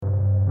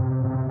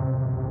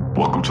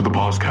Welcome to the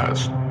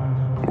podcast,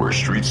 where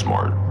street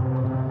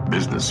smart,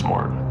 business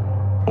smart,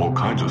 all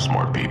kinds of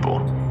smart people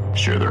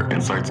share their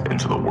insights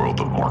into the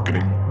world of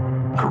marketing,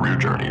 career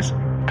journeys,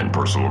 and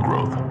personal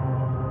growth.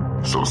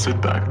 So sit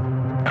back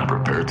and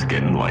prepare to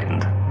get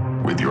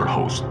enlightened with your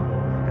host,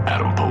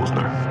 Adam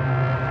Posner.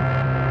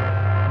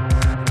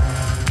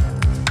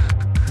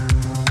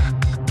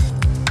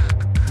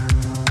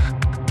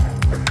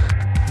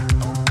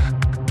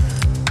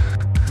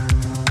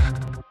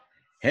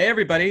 Hey,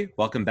 everybody.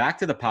 Welcome back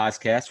to the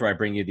podcast where I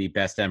bring you the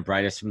best and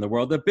brightest from the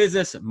world of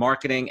business,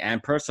 marketing,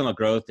 and personal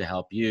growth to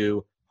help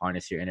you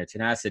harness your inner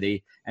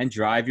tenacity and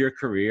drive your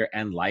career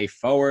and life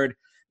forward.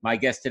 My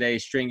guest today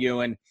is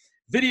Nguyen,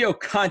 video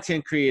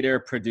content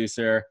creator,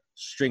 producer,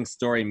 String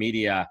Story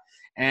Media.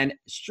 And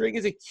String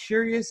is a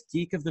curious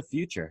geek of the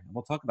future.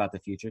 We'll talk about the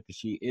future because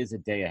she is a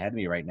day ahead of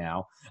me right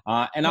now.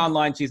 And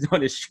online, she's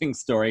known as String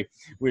Story,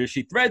 where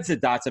she threads the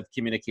dots of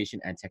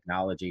communication and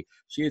technology.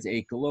 She is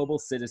a global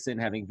citizen,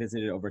 having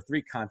visited over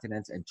 3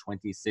 continents and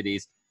 20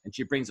 cities. And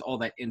she brings all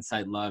that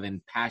insight, love, and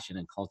passion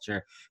and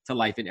culture to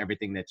life in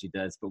everything that she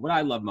does. But what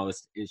I love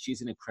most is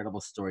she's an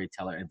incredible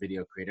storyteller and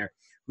video creator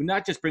who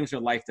not just brings her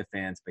life to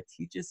fans, but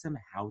teaches them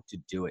how to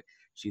do it.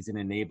 She's an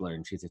enabler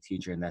and she's a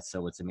teacher, and that's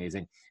so what's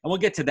amazing. And we'll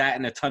get to that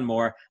and a ton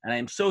more. And I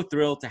am so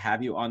thrilled to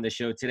have you on the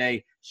show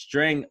today.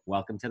 String,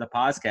 welcome to the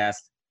podcast.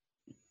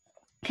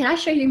 Can I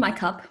show you my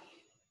cup?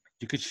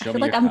 You could show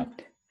me your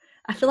cup.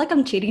 I feel like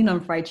I'm cheating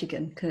on fried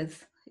chicken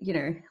because,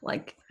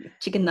 like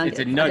chicken nuggets.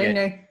 It's a nugget. I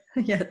don't know.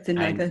 Yeah, it's a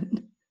nugget.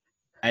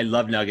 I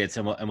love nuggets,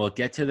 and we'll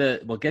get to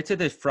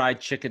the fried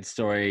chicken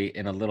story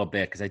in a little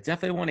bit because I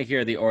definitely want to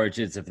hear the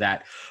origins of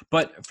that.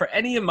 But for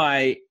any of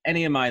my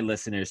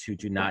listeners who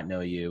do not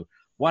know you,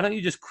 why don't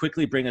you just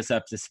quickly bring us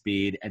up to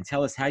speed and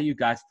tell us how you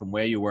got from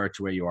where you were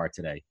to where you are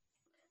today?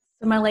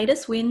 So my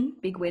latest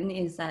big win,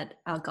 is that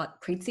I got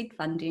pre-seed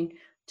funding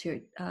to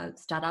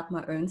start up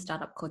my own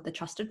startup called The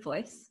Trusted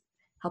Voice,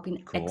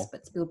 helping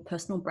experts build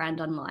personal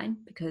brand online,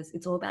 because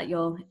it's all about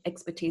your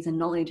expertise and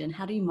knowledge and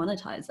how do you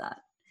monetize that?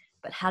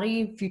 But how do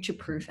you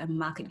future-proof and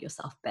market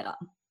yourself better?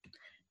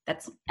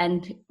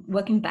 And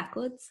working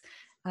backwards,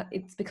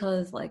 it's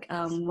because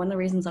one of the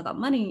reasons I got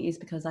money is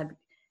because I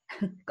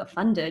got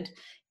funded,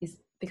 is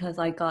because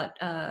I got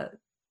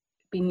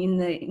been in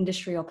the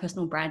industry of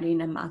personal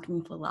branding and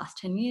marketing for the last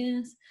 10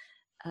 years.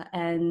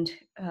 And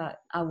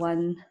I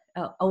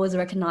was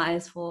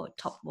recognized for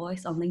top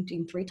voice on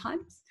LinkedIn 3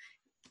 times.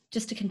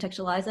 Just to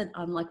contextualize it,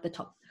 I'm like the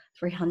top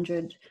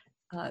 300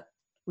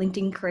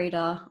 LinkedIn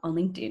creator on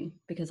LinkedIn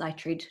because I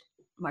treat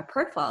my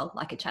profile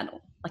like a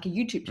channel, like a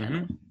YouTube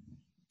channel. Mm-hmm.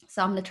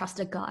 So I'm the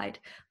trusted guide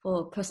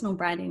for personal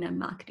branding and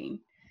marketing,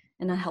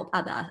 and I help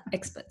other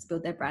experts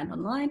build their brand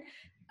online.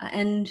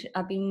 And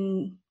I've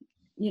been,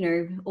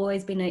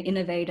 always been an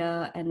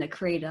innovator and a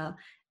creator.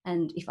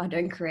 And if I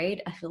don't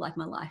create, I feel like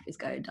my life is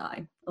going to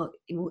die or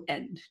it will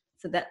end.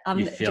 So that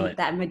I'm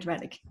that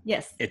dramatic.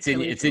 Yes. It's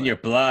in your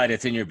blood.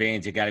 It's in your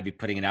veins. You got to be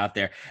putting it out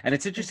there. And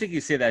it's interesting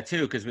you say that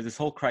too, because with this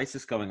whole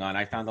crisis going on,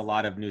 I found a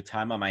lot of new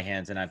time on my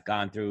hands, and I've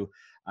gone through,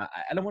 I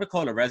don't want to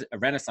call it a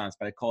renaissance,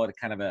 but I call it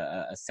kind of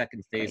a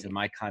second phase of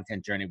my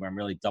content journey where I'm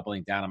really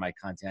doubling down on my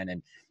content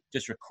and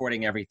just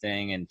recording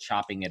everything and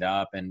chopping it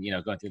up and,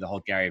 going through the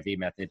whole Gary Vee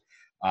method.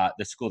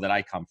 The school that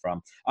I come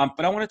from.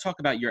 But I want to talk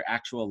about your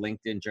actual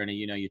LinkedIn journey.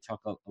 You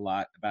talk a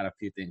lot about a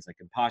few things like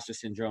imposter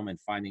syndrome and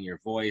finding your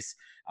voice.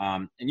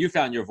 And you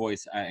found your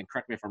voice, and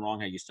correct me if I'm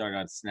wrong, how you started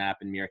on Snap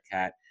and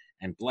Meerkat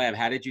and Blab.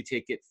 How did you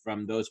take it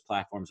from those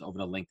platforms over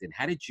to LinkedIn?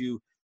 How did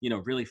you,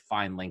 really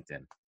find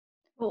LinkedIn?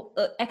 Well,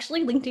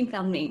 actually, LinkedIn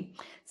found me.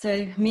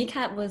 So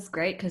Meerkat was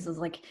great because it was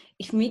like,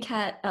 if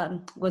Meerkat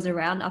was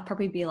around, I'd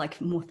probably be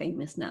like more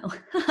famous now.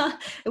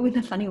 In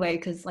a funny way,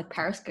 because like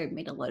Periscope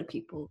made a lot of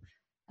people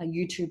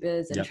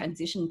YouTubers and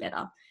transition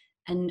better.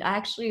 And I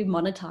actually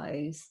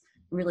monetize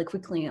really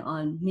quickly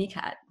on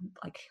Meerkat,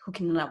 like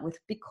hooking it up with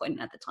Bitcoin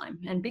at the time.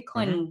 And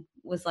Bitcoin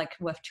was like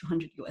worth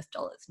 $200 US.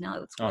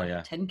 Now it's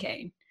worth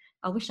 10K.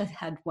 I wish I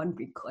had one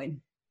Bitcoin.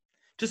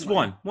 Just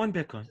one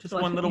Bitcoin, just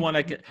one little one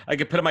I could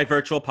put in my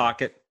virtual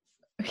pocket.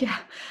 Yeah.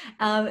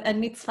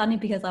 And it's funny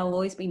because I've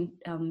always been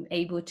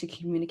able to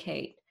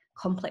communicate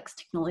complex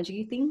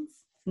technology things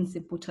in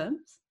simple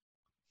terms.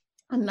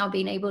 And I've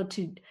been able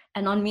to,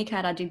 and on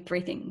Meerkat, I did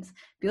 3 things: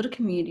 build a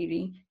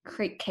community,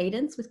 create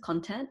cadence with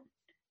content,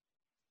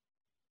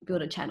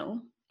 build a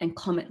channel, and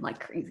comment like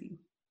crazy.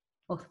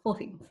 Or 4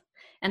 things.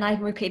 And I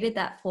repeated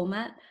that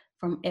format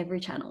from every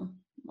channel.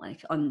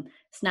 Like on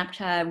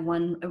Snapchat,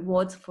 won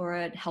awards for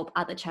it, help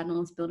other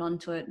channels build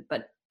onto it.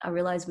 But I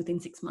realized within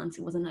 6 months,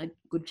 it wasn't a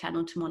good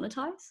channel to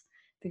monetize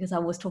because I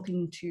was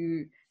talking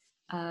to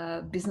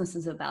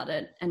businesses about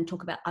it and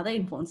talk about other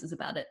influencers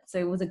about it. So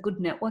it was a good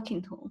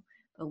networking tool.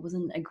 It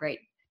wasn't a great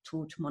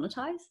tool to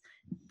monetize.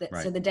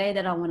 So the day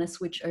that I want to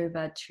switch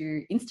over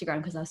to Instagram,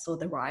 because I saw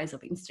the rise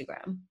of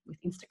Instagram with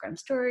Instagram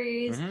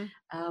stories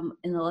and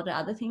a lot of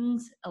other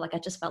things, like I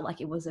just felt like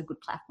it was a good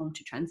platform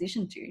to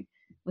transition to,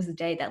 was the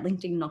day that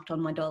LinkedIn knocked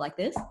on my door like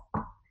this: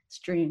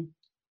 Stream,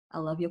 I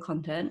love your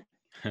content.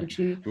 Would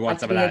you we want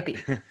some of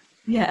that.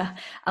 Yeah,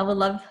 I would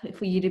love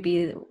for you to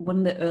be one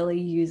of the early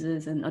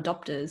users and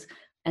adopters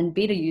and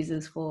beta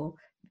users for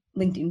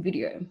LinkedIn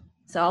video.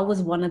 So I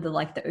was one of the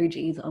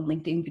OGs on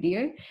LinkedIn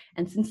video,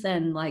 and since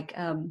then,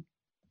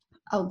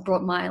 I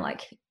brought my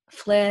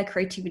flair,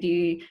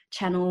 creativity,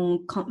 channel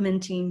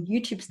commenting,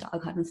 YouTube style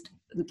kind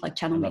of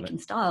channel making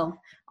style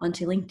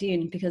onto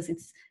LinkedIn, because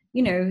it's,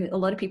 a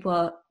lot of people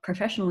are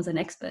professionals and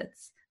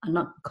experts are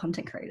not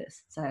content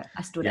creators. So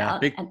I stood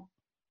out.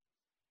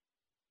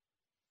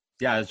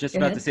 Yeah, I was just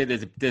about to say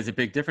there's a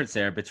big difference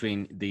there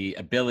between the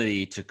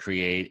ability to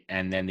create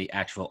and then the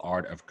actual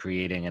art of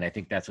creating. And I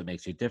think that's what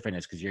makes you different,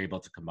 is because you're able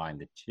to combine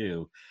the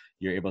two.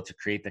 You're able to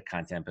create the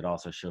content, but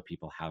also show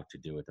people how to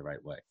do it the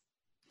right way.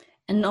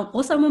 And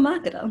also I'm a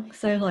marketer.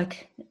 So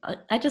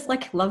I just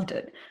loved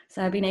it.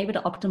 So I've been able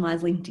to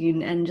optimize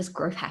LinkedIn and just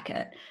growth hack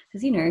it.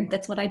 Because,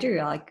 that's what I do.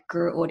 I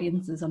grow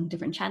audiences on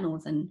different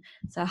channels. And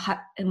so,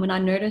 and when I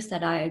noticed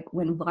that I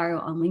went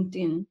viral on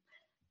LinkedIn,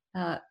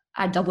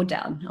 I doubled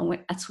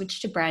down. I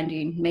switched to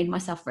branding, made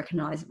myself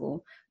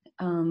recognizable,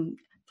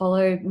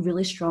 follow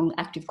really strong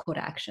active call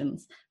to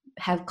actions,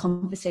 have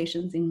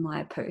conversations in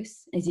my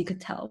posts, as you could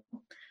tell,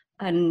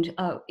 and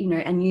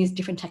and use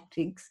different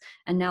tactics.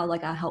 And now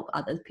I help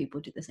other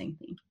people do the same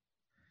thing.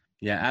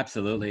 Yeah,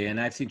 absolutely. And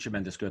I've seen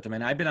tremendous growth. I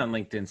mean, I've been on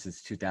LinkedIn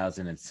since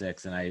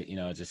 2006, and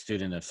as a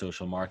student of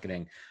social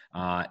marketing,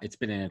 it's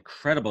been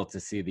incredible to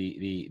see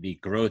the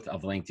growth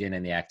of LinkedIn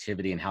and the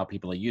activity and how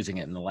people are using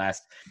it in the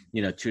last,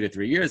 2 to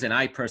 3 years. And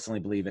I personally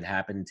believe it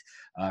happened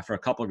for a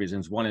couple of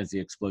reasons. One is the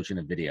explosion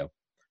of video,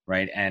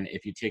 right? And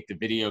if you take the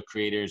video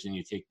creators and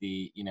you take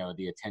the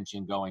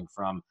attention going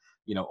from,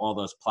 all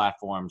those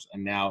platforms,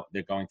 and now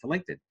they're going to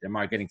LinkedIn. They're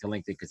marketing to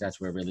LinkedIn because that's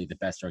where really the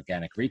best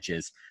organic reach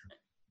is.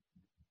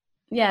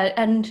 Yeah,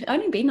 and I've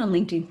only been on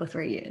LinkedIn for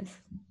 3 years.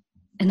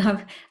 And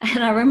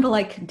I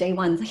remember day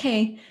one,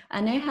 hey,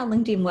 I know how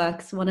LinkedIn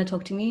works. Want to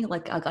talk to me?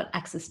 I got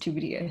access to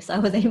video. So I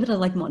was able to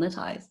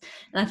monetize.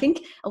 And I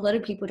think a lot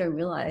of people don't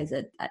realize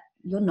that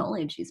your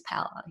knowledge is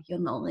power. Your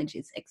knowledge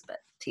is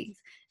expertise.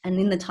 And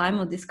in the time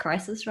of this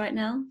crisis right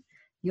now,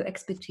 your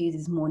expertise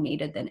is more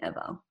needed than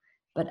ever.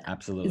 But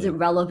absolutely, is it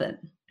relevant?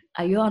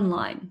 Are you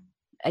online?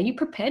 Are you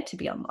prepared to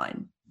be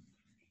online?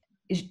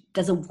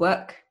 Does it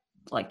work?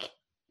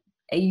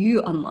 Are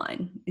you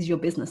online? Is your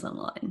business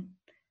online?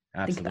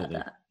 Absolutely. Think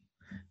about that.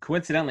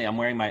 Coincidentally, I'm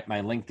wearing my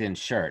LinkedIn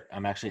shirt. I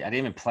didn't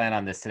even plan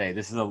on this today.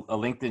 This is a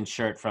LinkedIn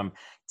shirt from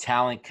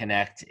Talent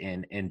Connect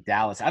in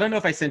Dallas. I don't know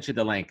if I sent you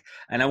the link,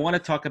 and I want to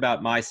talk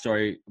about my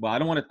story. Well, I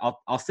don't want to,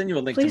 I'll send you a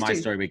link to my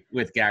story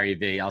with Gary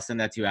V. I'll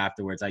send that to you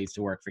afterwards. I used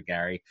to work for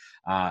Gary.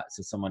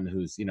 So someone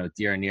who's,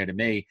 dear and near to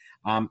me.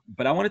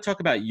 But I want to talk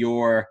about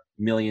your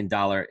 $1 million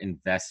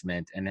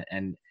investment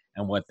and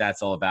what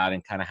that's all about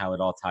and kind of how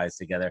it all ties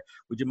together.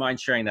 Would you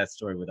mind sharing that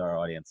story with our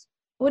audience?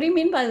 What do you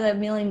mean by the $1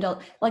 million?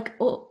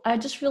 I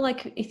just feel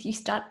like if you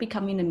start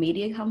becoming a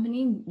media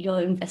company, you're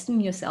investing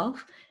in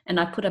yourself. And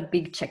I put a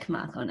big check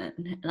mark on it.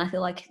 And I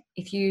feel like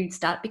if you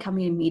start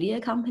becoming a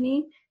media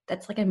company,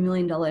 that's $1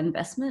 million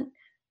investment.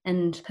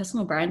 And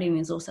personal branding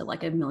is also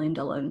 $1 million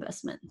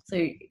investment. So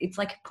it's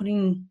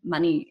putting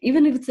money,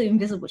 even if it's an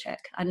invisible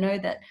check. I know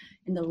that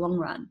in the long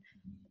run,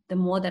 the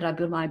more that I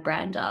build my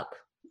brand up,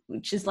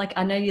 which is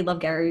I know you love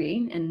Gary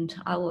Vee, and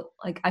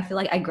I feel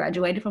like I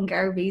graduated from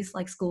Gary Vee's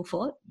school of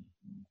thought.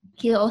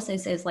 He also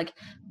says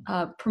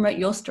promote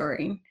your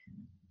story,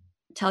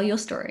 tell your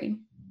story,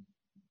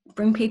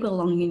 bring people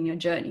along in your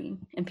journey.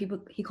 And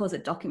he calls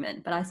it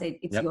document, but I say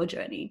it's your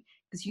journey,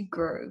 because you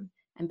grow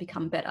and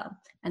become better.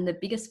 And the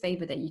biggest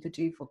favor that you could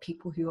do for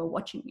people who are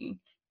watching you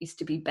is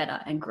to be better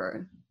and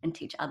grow and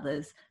teach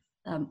others,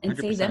 and 100%.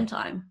 Save them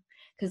time.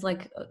 Because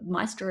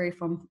my story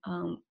from,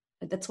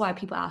 that's why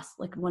people ask,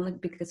 one of the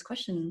biggest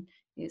question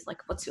is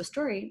what's your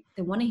story?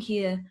 They want to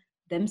hear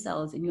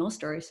themselves in your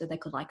story so they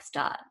could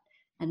start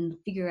and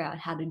figure out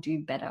how to do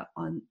better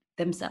on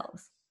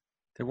themselves.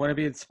 They want to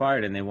be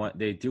inspired, and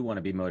they do want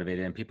to be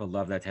motivated, and people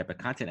love that type of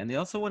content, and they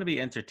also want to be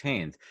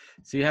entertained.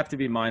 So you have to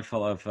be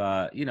mindful of,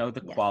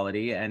 the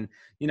quality. And,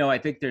 I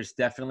think there's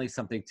definitely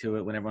something to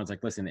it when everyone's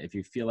like, listen, if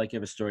you feel like you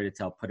have a story to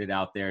tell, put it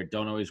out there.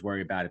 Don't always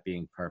worry about it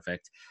being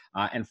perfect,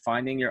 and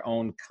finding your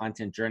own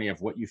content journey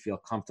of what you feel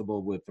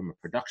comfortable with from a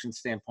production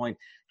standpoint,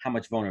 how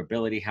much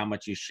vulnerability, how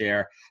much you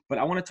share. But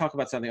I want to talk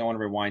about something. I want to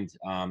rewind,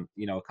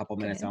 a couple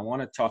minutes. I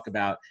want to talk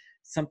about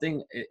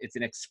something. It's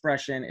an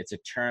expression, it's a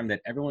term that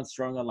everyone's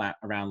throwing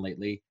around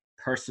lately: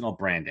 personal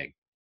branding,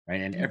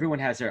 right? And everyone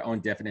has their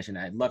own definition.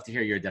 I'd love to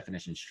hear your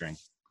definition, String.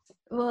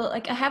 Well,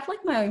 I have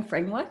my own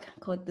framework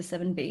called the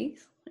 7 Bs.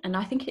 And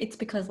I think it's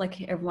because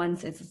everyone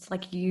says it's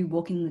you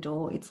walking the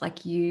door. It's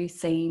you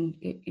saying,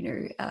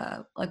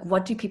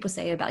 what do people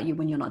say about you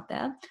when you're not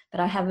there? But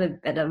I have a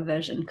better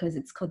version because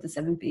it's called the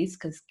 7 Bs,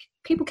 because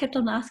people kept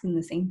on asking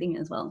the same thing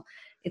as well.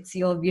 It's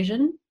your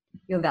vision,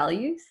 your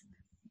values,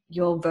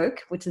 your Vogue,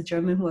 which is a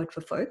German word for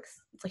folks.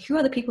 It's who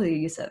are the people that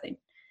you're serving?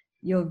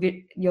 Your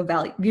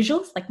value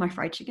visuals, like my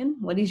fried chicken.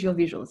 What is your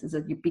visuals? Is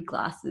it your big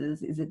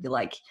glasses? Is it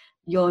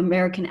your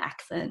American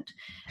accent,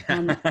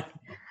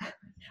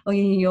 or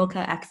your New Yorker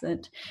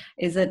accent?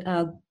 Is it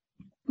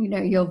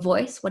your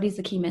voice. What is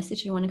the key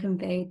message you want to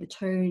convey? The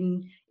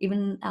tone,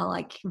 even our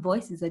like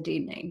voice is a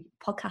DNA.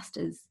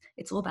 Podcasters,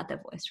 it's all about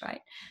their voice,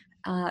 right?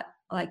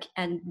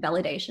 And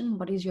validation.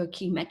 What is your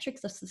key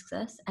metrics of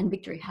success? And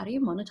victory. How do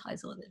you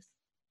monetize all this?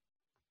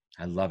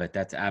 I love it.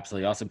 That's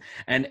absolutely awesome.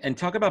 And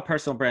talk about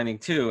personal branding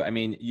too. I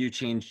mean, you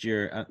changed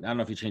your, I don't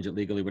know if you changed it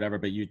legally, whatever,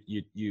 but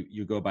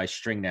you go by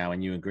String now,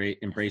 and you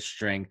embrace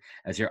String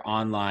as your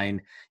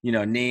online,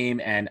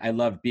 name. And I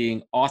love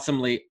being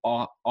awesomely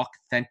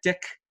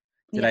authentic.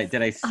 Did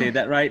I say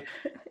that right?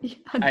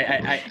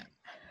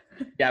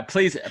 Yeah,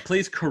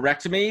 please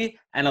correct me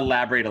and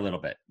elaborate a little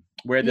bit.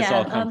 Where did this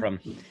all come from?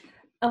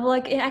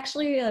 Like it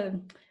actually,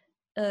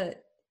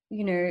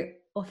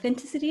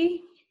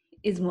 authenticity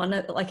is one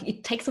of, like,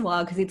 it takes a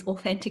while because it's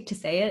authentic to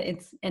say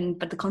it.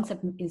 But the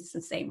concept is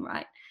the same,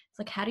 right? It's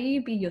like, how do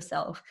you be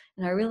yourself?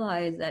 And I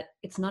realized that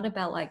it's not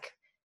about like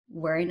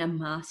wearing a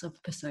mask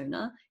of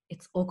persona.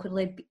 It's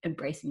awkwardly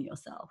embracing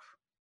yourself.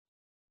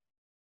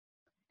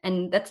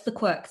 And that's the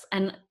quirks.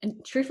 And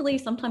truthfully,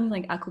 sometimes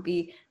like I could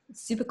be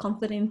super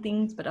confident in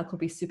things, but I could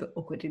be super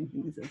awkward in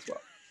things as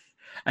well.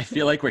 I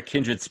feel like we're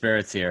kindred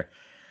spirits here.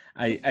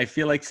 I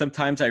feel like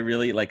sometimes I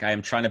really like I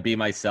am trying to be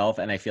myself,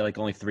 and I feel like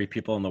only 3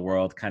 people in the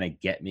world kind of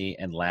get me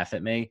and laugh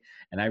at me,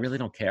 and I really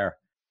don't care.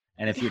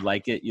 And if you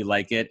like it, you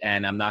like it,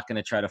 and I'm not going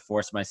to try to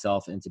force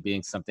myself into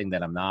being something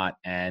that I'm not.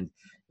 And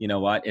you know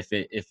what? If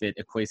it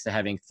equates to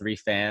having 3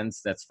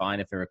 fans, that's fine.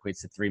 If it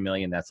equates to 3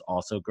 million, that's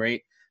also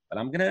great. But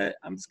I'm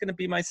just gonna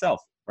be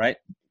myself, right?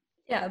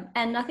 Yeah,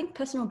 and I think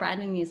personal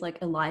branding is like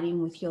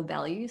aligning with your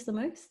values the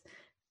most.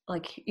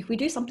 Like if we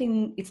do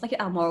something, it's like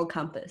our moral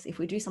compass. If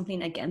we do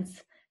something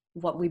against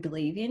what we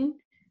believe in,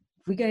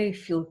 we go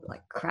feel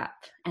like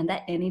crap, and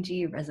that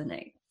energy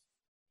resonates.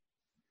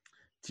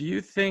 Do you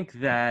think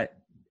that,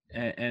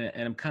 and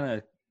I'm kind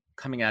of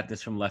coming at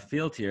this from left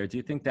field here, do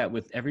you think that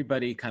with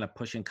everybody kind of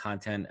pushing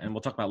content, and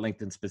we'll talk about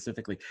LinkedIn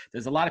specifically,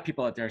 there's a lot of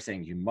people out there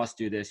saying you must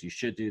do this, you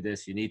should do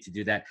this, you need to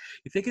do that.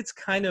 You think it's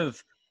kind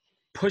of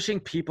pushing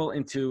people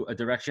into a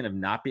direction of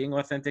not being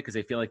authentic because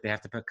they feel like they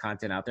have to put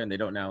content out there and they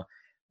don't know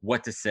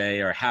what to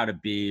say or how to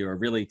be or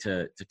really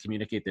to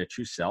communicate their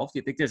true self? Do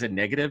you think there's a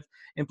negative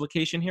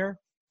implication here?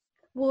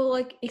 Well,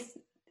 like if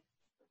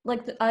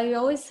I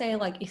always say,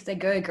 like if they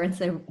go against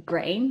their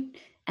grain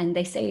and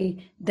they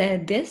say they're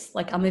this,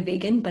 like I'm a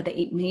vegan but they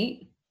eat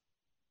meat,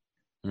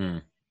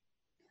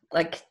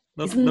 like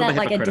isn't that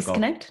like a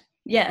disconnect?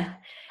 Yeah.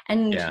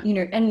 And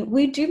and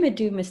we do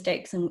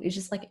mistakes, and it's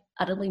just like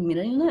utterly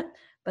admitting it.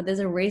 But there's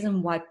a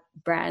reason why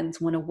brands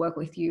want to work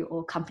with you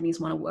or companies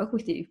want to work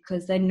with you,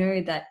 because they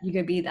know that you're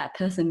going to be that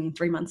person in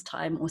 3 months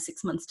time or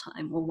 6 months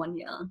time or 1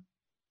 year.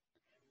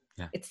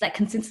 Yeah. It's that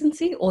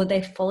consistency, or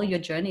they follow your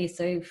journey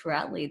so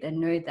thoroughly they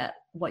know that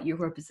what you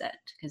represent,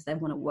 because they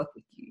want to work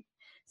with you.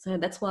 So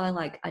that's why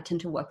like I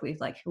tend to work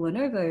with like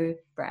Lenovo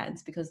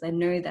brands, because they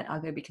know that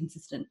I'm going to be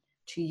consistent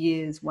 2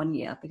 years, 1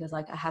 year, because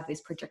like I have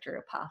this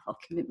trajectory path of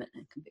commitment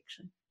and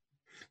conviction.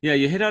 Yeah,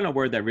 you hit on a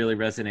word that really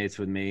resonates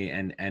with me,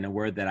 and a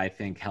word that I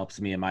think helps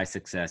me in my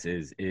success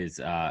is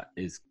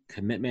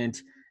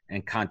commitment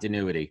and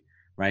continuity.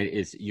 Right?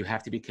 Is you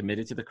have to be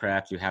committed to the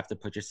craft. You have to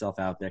put yourself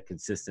out there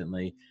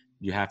consistently.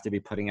 You have to be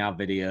putting out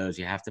videos.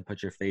 You have to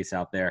put your face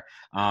out there.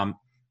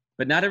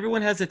 But not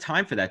everyone has the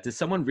time for that. Does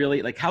someone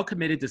really, like, how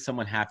committed does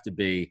someone have to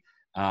be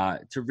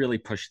to really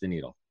push the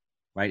needle?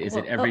 Right? Is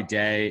it every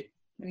day?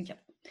 Yeah.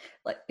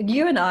 Like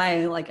you and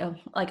I, like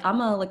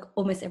I'm a like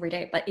almost every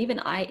day, but even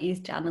I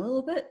ease down a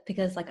little bit,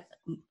 because like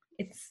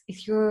it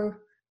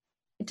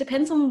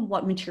depends on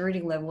what maturity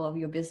level of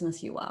your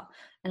business you are.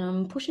 And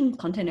I'm pushing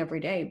content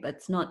every day, but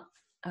it's not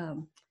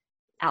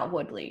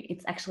outwardly,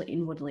 it's actually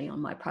inwardly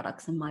on my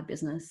products and my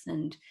business,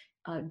 and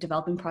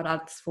developing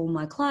products for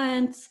my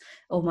clients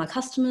or my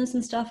customers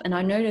and stuff. And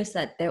I noticed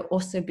that they're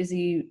also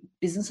busy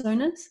business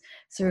owners.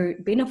 So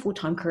being a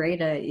full-time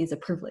creator is a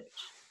privilege.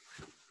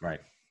 Right.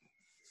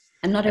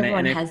 And not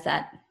everyone has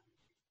that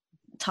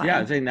time. Yeah,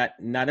 I'm saying that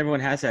not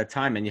everyone has that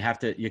time, and you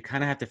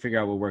kind of have to figure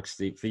out what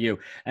works for you.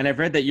 And I've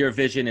read that your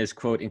vision is,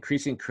 quote,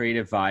 increasing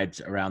creative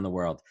vibes around the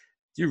world.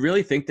 Do you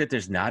really think that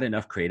there's not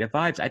enough creative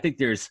vibes? I think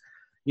there's,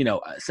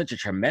 such a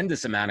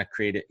tremendous amount of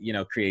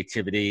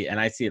creativity, and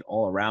I see it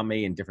all around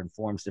me in different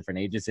forms, different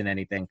ages, and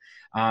anything.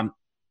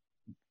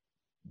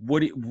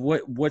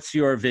 What's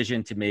your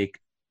vision to make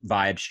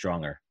vibes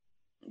stronger?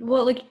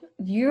 Well, like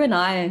you and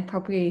I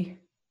probably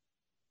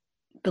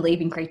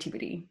believe in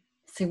creativity,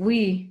 so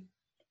we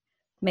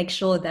make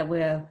sure that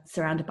we're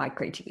surrounded by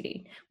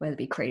creativity, whether it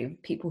be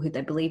creative people who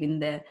they believe in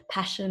their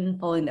passion,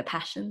 following their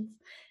passions.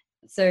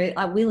 So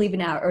we live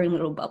in our own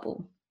little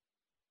bubble.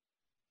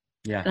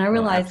 Yeah. And I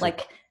realize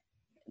like,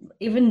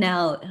 even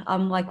now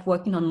I'm like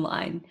working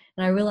online,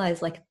 and I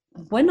realize like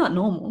we're not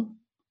normal.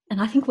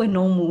 And I think we're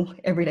normal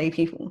everyday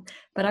people,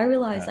 but I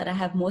realize that I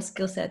have more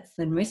skill sets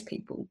than most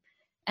people.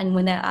 And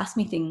when they ask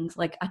me things,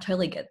 like I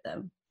totally get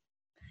them.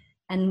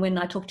 And when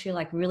I talk to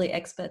like really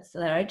experts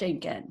that I don't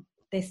get,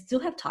 they still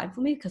have time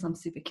for me because I'm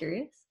super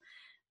curious.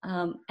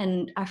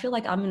 And I feel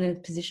like I'm in a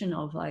position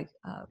of like,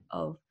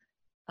 of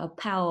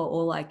power,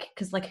 or like,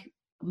 cause like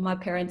my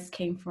parents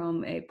came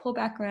from a poor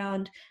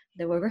background.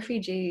 They were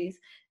refugees,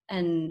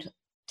 and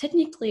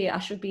technically I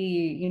should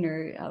be,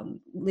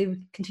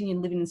 continue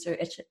living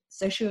in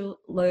social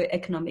low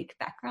economic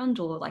background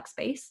or like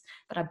space,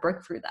 but I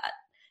broke through that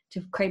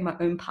to create my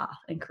own path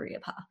and career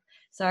path.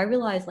 So I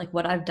realized like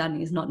what I've done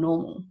is not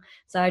normal.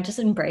 So I just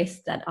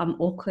embraced that I'm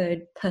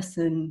awkward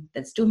person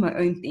that's doing my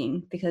own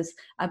thing, because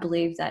I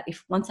believe that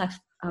if once I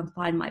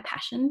find my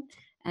passion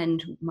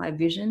and my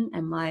vision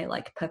and my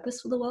like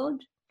purpose for the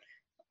world,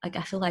 like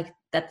I feel like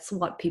that's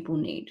what people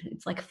need.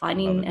 It's like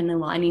finding and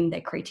aligning their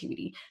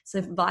creativity.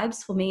 So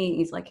vibes for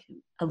me is like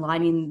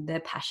aligning their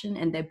passion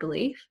and their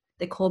belief,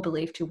 their core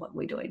belief to what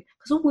we're doing.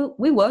 Because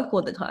we work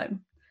all the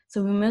time.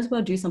 So we might as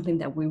well do something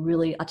that we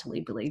really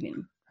utterly believe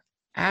in.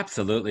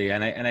 Absolutely,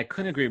 and I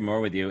couldn't agree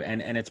more with you.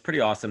 And it's pretty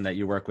awesome that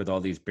you work with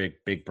all these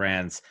big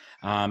brands.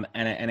 And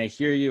I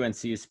hear you and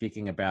see you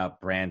speaking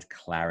about brand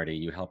clarity.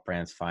 You help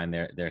brands find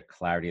their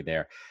clarity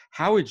there.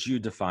 How would you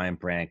define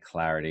brand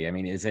clarity? I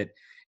mean, is it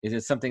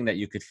something that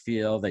you could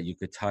feel, that you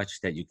could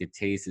touch, that you could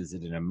taste? Is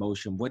it an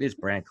emotion? What is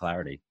brand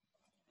clarity?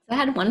 I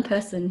had one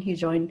person who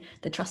joined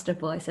the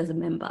Trusted Voice as a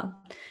member,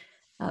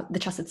 the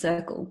Trusted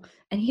Circle,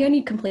 and he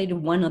only completed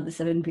one of the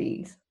 7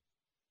 V's,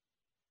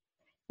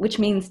 which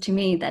means to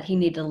me that he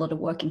needed a lot of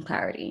work and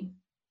clarity.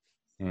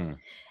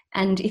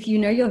 And if you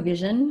know your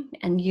vision,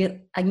 and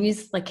I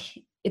use like,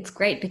 it's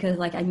great because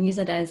like I use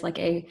it as like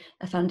a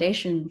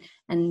foundation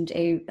and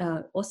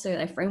also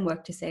a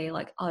framework to say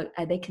like, oh,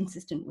 are they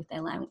consistent with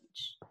their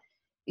language?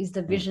 Is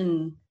the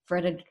vision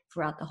threaded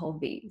throughout the whole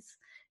V's?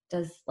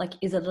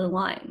 Is it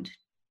aligned?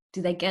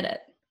 Do they get it?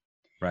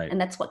 Right.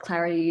 And that's what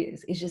clarity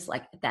is just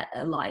like that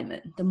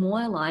alignment. The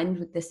more aligned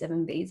with the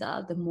 7 V's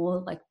are, the more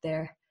like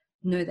they're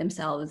know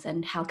themselves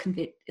and how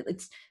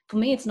it's for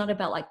me, it's not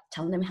about like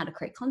telling them how to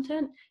create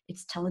content.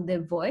 It's telling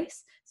their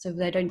voice so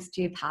they don't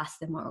steer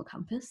past their moral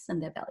compass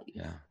and their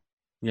values.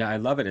 Yeah, I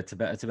love it. It's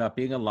about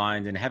being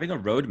aligned and having a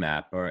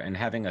roadmap and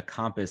having a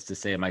compass to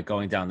say, am I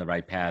going down the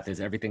right path?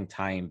 Is everything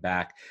tying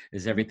back?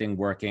 Is everything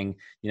working,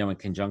 in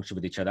conjunction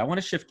with each other? I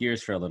want to shift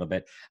gears for a little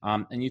bit.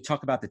 And you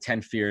talk about the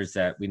 10 fears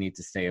that we need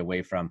to stay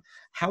away from.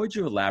 How would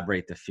you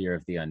elaborate the fear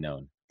of the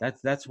unknown?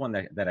 That's one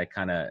that it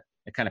kind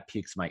of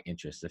piques my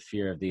interest, the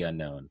fear of the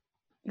unknown.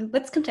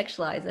 Let's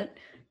contextualize it.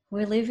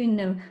 We're living in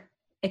an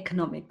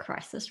economic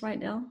crisis right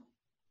now.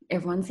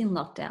 Everyone's in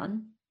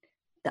lockdown.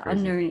 The Crazy.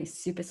 unknown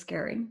is super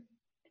scary.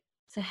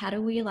 So how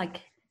do we like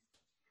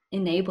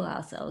enable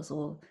ourselves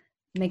or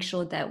make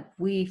sure that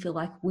we feel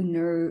like we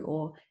know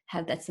or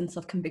have that sense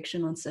of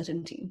conviction on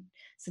certainty?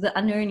 So the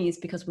unknown is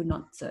because we're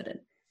not certain.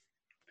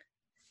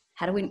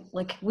 How do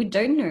we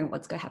don't know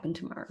what's going to happen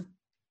tomorrow.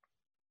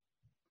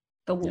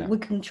 But we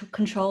can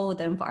control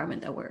the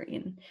environment that we're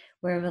in,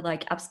 wherever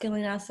like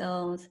upskilling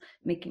ourselves,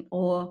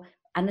 or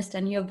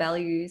understanding your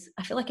values.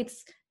 I feel like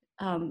it's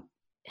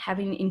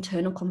having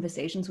internal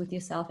conversations with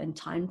yourself and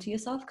time to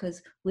yourself,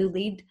 because we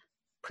lead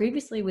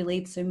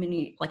so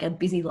many, like a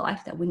busy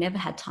life, that we never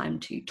had time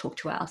to talk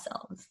to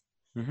ourselves.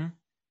 Mm-hmm.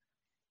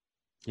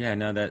 Yeah,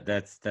 no,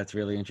 that's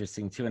really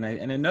interesting too. And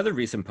another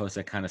recent post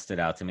that kind of stood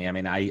out to me. I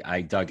mean,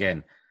 I dug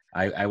in.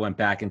 I went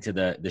back into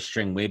the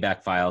string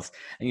Wayback Files,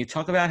 and you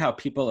talk about how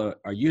people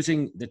are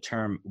using the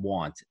term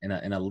want in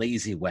a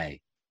lazy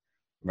way,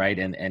 right?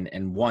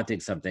 And wanting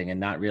something and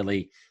not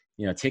really,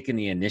 taking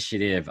the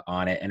initiative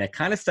on it. And it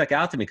kind of stuck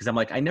out to me because I'm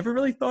like, I never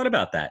really thought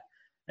about that.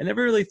 I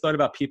never really thought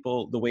about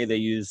people the way they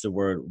use the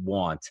word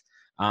want.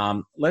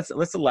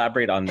 Let's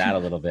elaborate on that a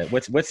little bit.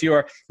 What's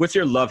your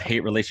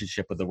love-hate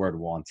relationship with the word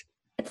want?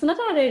 It's not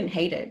that I don't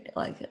hate it.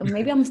 Like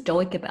maybe I'm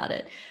stoic about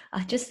it.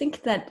 I just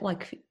think that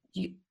like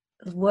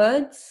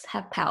words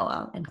have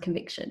power and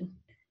conviction.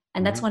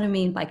 And that's what I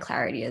mean by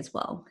clarity as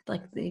well.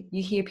 Like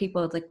you hear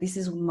people like, this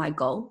is my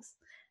goals.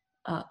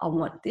 I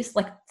want this.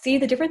 Like, see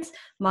the difference?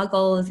 My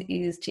goals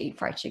is to eat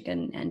fried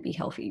chicken and be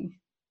healthy.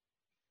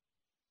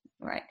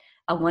 Right?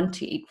 I want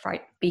to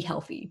be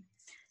healthy.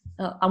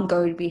 I'm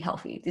going to be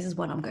healthy. This is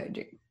what I'm going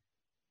to do.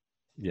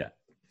 Yeah,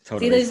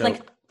 totally. See those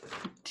like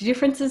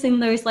differences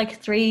in those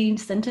like 3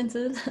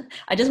 sentences?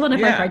 I just want to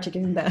find fried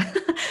chicken in there.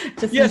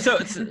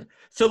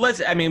 So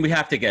let's, I mean, we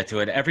have to get to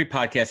it. Every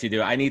podcast you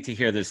do, I need to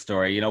hear this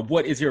story.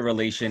 What is your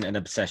relation and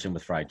obsession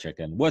with fried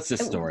chicken? What's the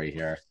story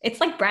here? It's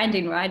like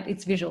branding, right?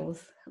 It's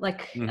visuals.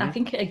 Like, I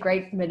think a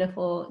great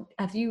metaphor,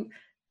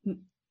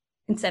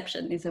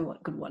 Inception is a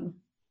good one.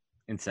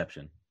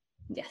 Inception.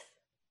 Yes.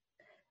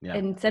 Yeah.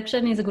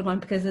 Inception is a good one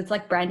because it's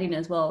like branding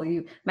as well.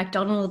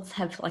 McDonald's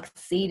have like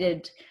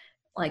seeded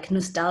like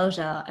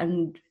nostalgia,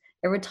 and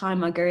every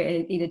time I go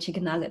and eat a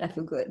chicken nugget, I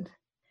feel good.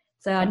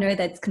 So I know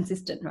that's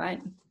consistent,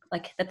 right?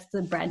 Like that's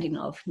the branding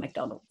of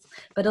McDonald's.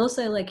 But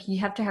also like you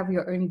have to have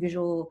your own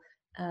visual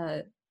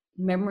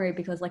memory,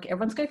 because like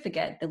everyone's going to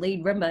forget.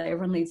 Remember,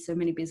 everyone leads so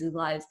many busy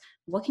lives.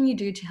 What can you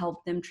do to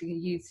help them trigger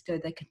you so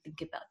they can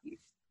think about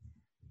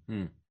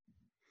you?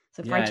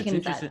 So fried chicken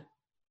is that.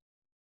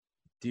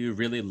 Do you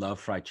really love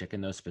fried chicken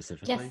though,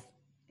 specifically? Yes.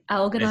 I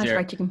organize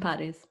fried chicken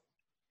parties.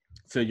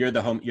 So you're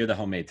the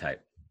homemade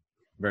type.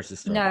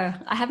 versus store bought?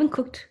 No, I haven't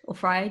cooked or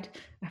fried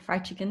a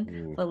fried chicken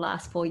Ooh. for the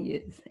last 4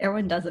 years.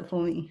 Everyone does it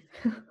for me.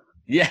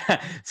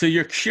 Yeah. So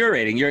you're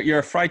curating. You're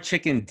a fried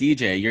chicken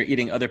DJ. You're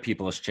eating other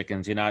people's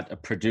chickens. You're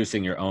not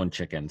producing your own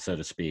chicken, so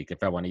to speak,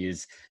 if I want to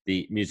use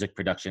the music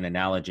production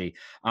analogy.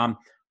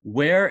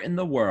 Where in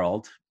the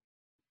world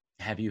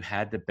have you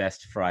had the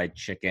best fried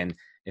chicken?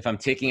 If I'm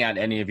taking out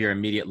any of your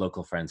immediate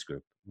local friends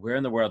group, where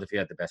in the world have you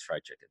had the best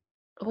fried chicken?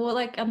 Well,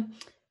 like I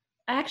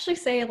actually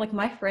say like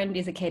my friend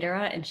is a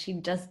caterer and she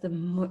does the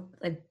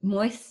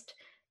moist,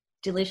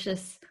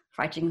 delicious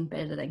fried chicken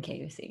better than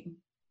KFC,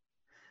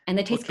 and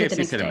they Well, taste good the KFC's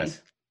next hit or day.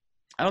 miss.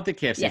 I don't think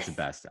KFC is the Yes.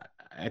 best.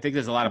 I think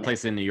there's a lot of No.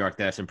 places in New York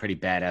that have some pretty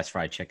badass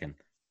fried chicken.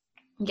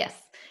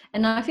 Yes,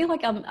 and I feel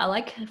like I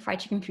like fried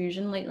chicken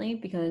fusion lately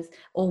because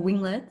or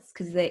winglets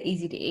because they're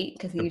easy to eat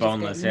because The you just get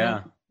boneless,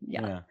 yeah.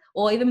 yeah,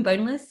 or even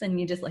boneless and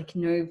you just like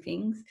know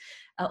things.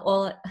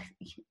 Or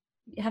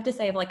you have to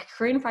say like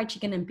Korean fried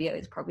chicken and beer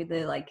is probably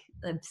the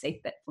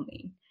safe bet for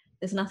me.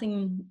 There's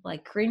nothing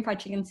like Korean fried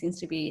chicken seems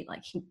to be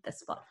like hit the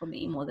spot for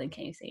me more than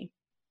KFC.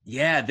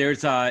 Yeah,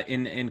 there's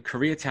in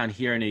Koreatown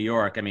here in New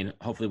York. I mean,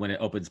 hopefully when it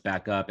opens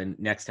back up and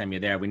next time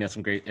you're there, we know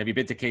some great. Have you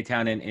been to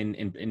K-Town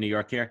in New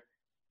York here?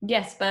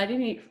 Yes, but I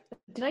didn't eat.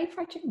 Did I eat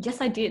fried chicken?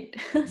 Yes, I did.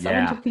 Someone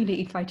Yeah. took me to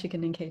eat fried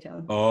chicken in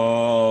K-Town.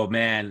 Oh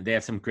man, they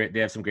have some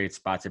great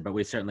spots there, but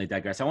we certainly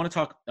digress. I want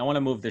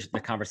to move the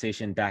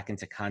conversation back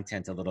into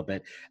content a little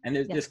bit. And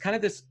there's kind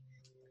of this,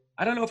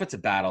 I don't know if it's a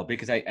battle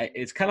because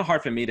it's kind of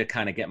hard for me to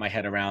kind of get my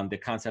head around the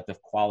concept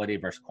of quality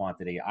versus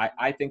quantity.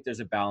 I think there's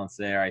a balance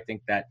there. I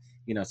think that,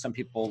 some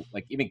people,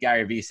 like even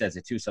Gary Vee says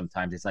it too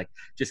sometimes. It's like,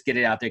 just get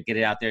it out there, get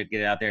it out there,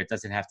 get it out there. It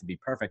doesn't have to be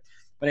perfect.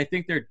 But I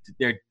think there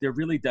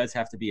really does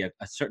have to be a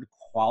certain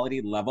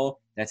quality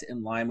level that's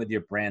in line with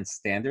your brand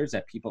standards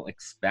that people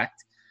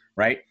expect,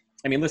 right?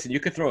 I mean, listen, you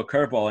could throw a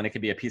curveball and it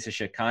could be a piece of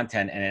shit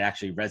content and it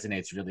actually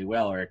resonates really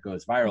well or it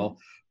goes viral.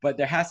 But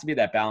there has to be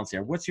that balance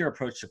there. What's your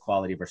approach to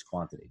quality versus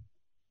quantity?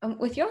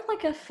 With your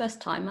like a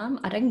first timer,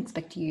 I don't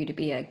expect you to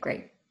be a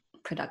great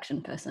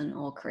production person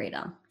or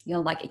creator. You're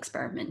like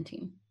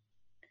experimenting.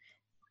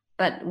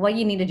 But what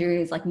you need to do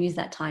is like use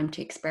that time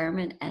to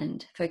experiment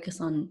and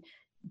focus on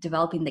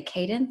developing the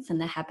cadence and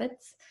the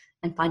habits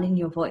and finding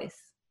your voice.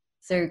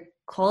 So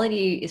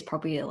quality is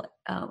probably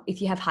if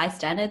you have high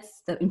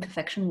standards, the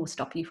imperfection will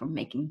stop you from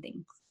making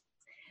things.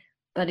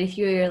 But if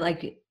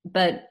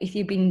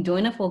you've been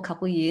doing it for a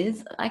couple of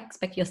years, I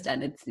expect your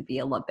standards to be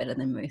a lot better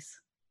than most.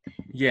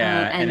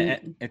 Yeah, and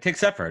it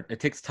takes effort. It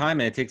takes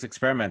time and it takes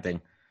experimenting.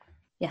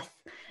 Yes.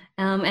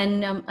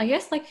 I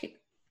guess like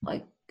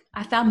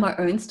I found my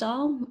own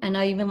style and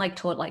I even like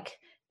taught like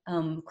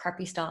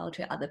crappy style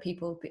to other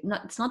people. But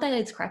it's not that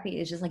it's crappy,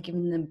 it's just like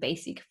giving them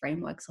basic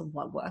frameworks of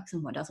what works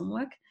and what doesn't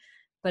work.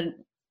 But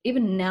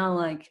even now,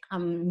 like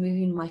I'm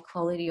moving my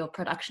quality or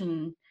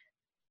production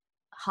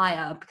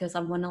higher because I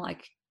want to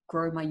like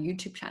grow my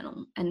YouTube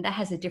channel and that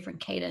has a different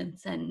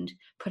cadence and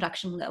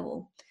production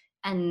level.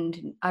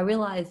 And I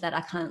realized that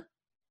I can't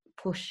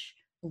push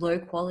low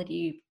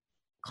quality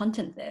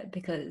content there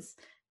because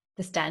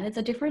the standards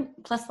are different.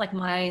 Plus like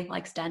my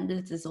like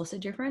standards is also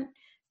different.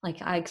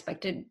 Like I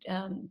expected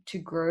to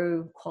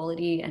grow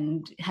quality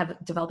and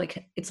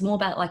it's more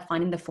about like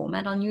finding the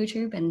format on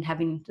YouTube and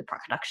having the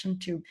production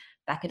to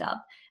back it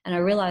up. And I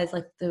realized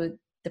like the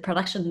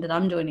production that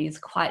I'm doing is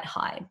quite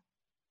high.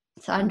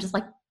 So I'm just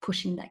like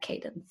pushing that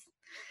cadence.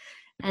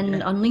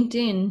 And on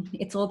LinkedIn,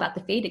 it's all about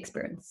the feed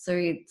experience. So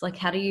it's like,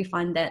 how do you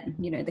find that,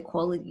 the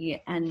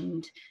quality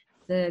and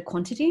the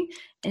quantity?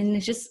 And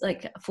it's just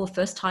like for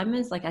first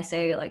timers, like I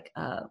say, like,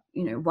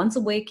 once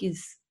a week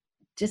is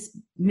just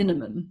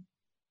minimum.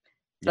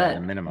 Yeah, But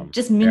the minimum.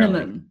 just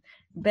minimum,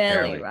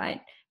 barely.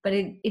 Right? But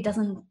it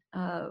doesn't,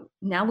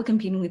 now we're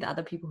competing with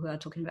other people who are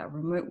talking about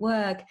remote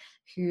work,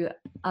 who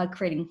are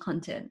creating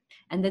content,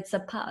 and that's a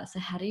part. So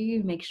how do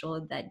you make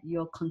sure that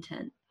your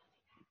content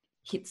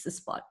hits the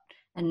spot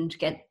and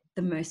get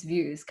the most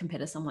views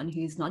compared to someone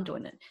who's not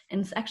doing it?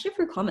 And it's actually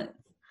through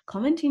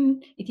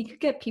commenting. If you could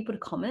get people to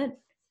comment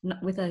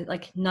with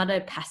not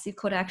a passive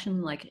call to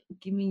action, like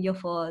give me your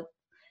thoughts,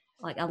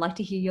 like I'd like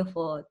to hear your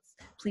thoughts,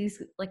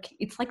 please. Like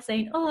it's like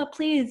saying, oh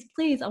please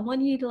I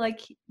want you to like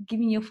give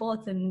me your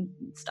thoughts and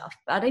stuff.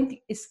 But I don't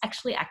think it's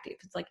actually active.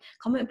 It's like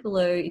comment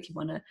below if you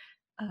want to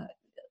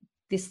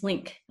this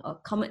link or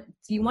comment.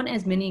 So you want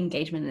as many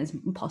engagement as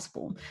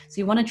possible. So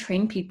you want to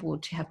train people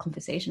to have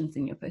conversations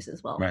in your post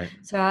as well. Right.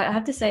 So I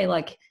have to say,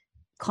 like,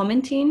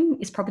 commenting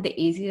is probably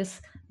the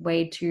easiest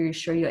way to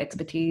show your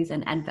expertise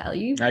and add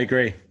value. I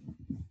agree.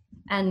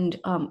 And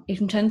if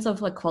in terms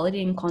of like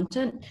quality and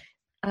content,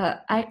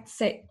 I'd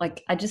say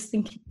like I just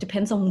think it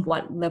depends on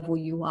what level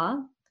you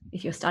are.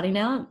 If you're starting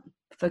out,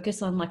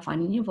 focus on like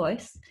finding your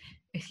voice.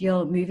 If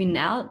you're moving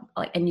out,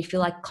 like, and you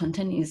feel like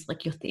content is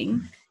like your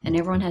thing, and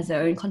everyone has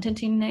their own content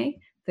DNA,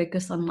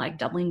 focus on like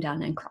doubling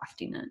down and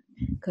crafting it.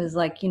 Because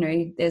like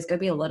there's going to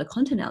be a lot of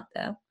content out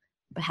there,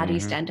 but how do you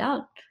stand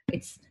out?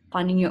 It's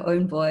finding your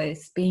own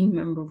voice, being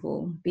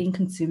memorable, being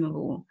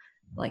consumable,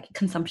 like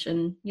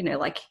consumption.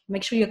 Like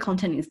make sure your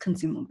content is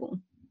consumable.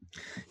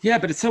 Yeah,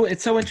 but it's so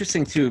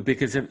interesting too,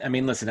 because I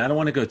mean, listen, I don't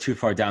want to go too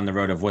far down the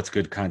road of what's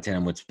good content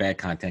and what's bad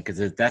content,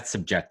 because that's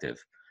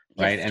subjective,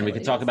 right? Yes, And we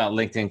can totally talk is. about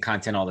LinkedIn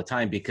content all the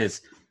time,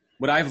 because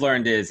what I've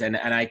learned is, and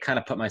I kind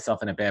of put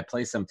myself in a bad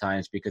place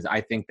sometimes, because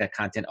I think that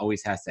content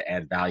always has to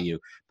add value,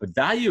 but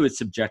value is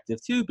subjective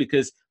too,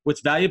 because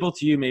what's valuable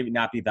to you may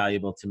not be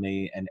valuable to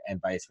me, and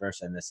vice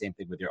versa, and the same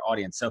thing with your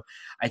audience. So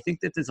I think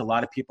that there's a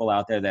lot of people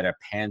out there that are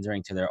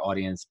pandering to their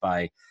audience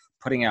by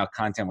putting out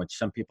content which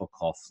some people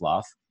call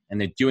fluff, and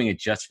they're doing it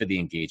just for the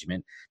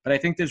engagement. But I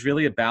think there's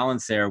really a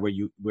balance there where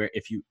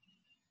if you,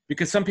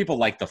 because some people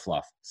like the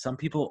fluff. Some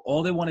people,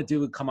 all they want to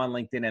do is come on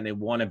LinkedIn and they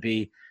want to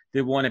be,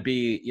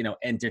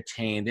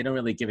 entertained. They don't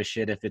really give a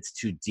shit if it's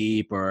too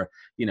deep or,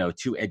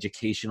 too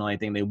educational,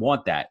 anything. They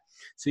want that.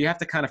 So you have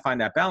to kind of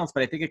find that balance.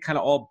 But I think it kind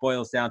of all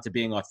boils down to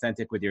being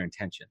authentic with your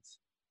intentions,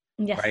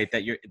 Yes. right?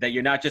 That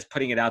you're not just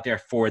putting it out there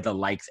for the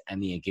likes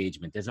and the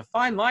engagement. There's a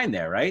fine line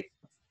there, right?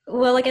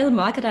 Well, like as a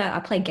marketer, I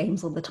play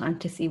games all the time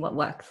to see what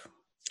works.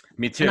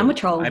 Me And I'm a too.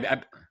 troll.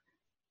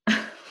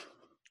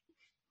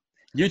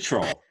 You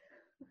troll.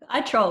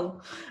 I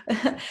troll.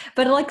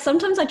 But like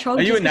sometimes I troll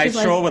Are you a just nice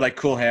because troll with like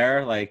cool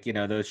hair? Like,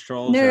 those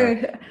trolls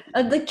no,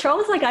 are. the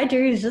trolls like I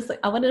do is just like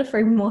I wanted to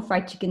throw more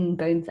fried chicken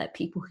bones at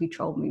people who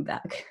troll me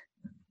back.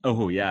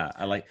 Oh yeah,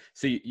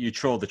 so you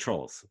troll the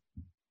trolls.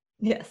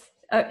 Yes.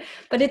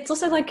 But it's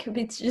also like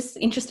it's just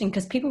interesting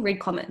because people read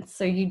comments,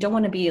 so you don't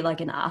want to be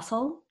like an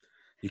asshole.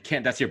 You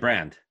can't. That's your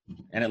brand,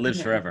 and it lives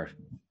Yeah. forever.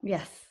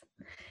 Yes.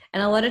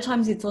 And a lot of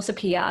times it's also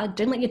PR.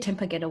 Don't let your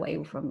temper get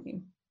away from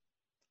you.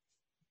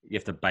 You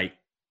have to bite.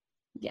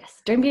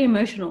 Yes. Don't be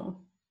emotional.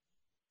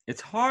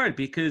 It's hard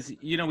because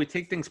we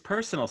take things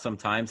personal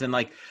sometimes, and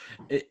like,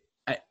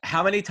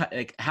 how many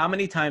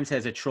times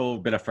has a troll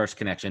been a first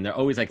connection? They're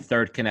always like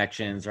third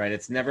connections, right?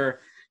 It's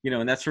never,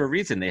 and that's for a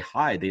reason. They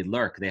hide, they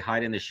lurk, they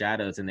hide in the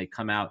shadows, and they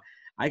come out.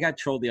 I got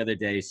trolled the other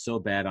day so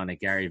bad on a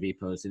Gary Vee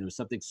post, and it was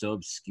something so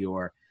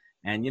obscure.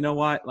 And you know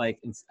what? Like,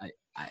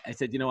 I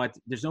said, you know what?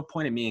 There's no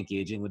point in me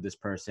engaging with this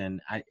person.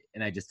 I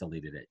just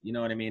deleted it. You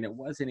know what I mean? It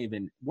wasn't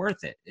even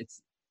worth it.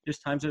 There's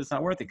times that it's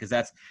not worth it because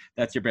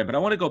that's your brand. But I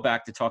want to go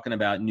back to talking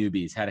about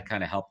newbies, how to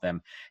kind of help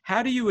them.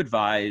 How do you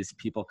advise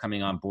people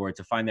coming on board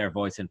to find their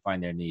voice and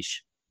find their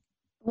niche?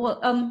 Well,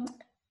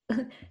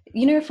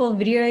 for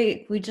video,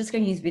 we're just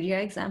going to use video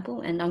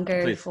example, and I'm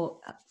going Please.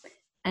 for.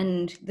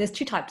 And there's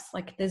two types.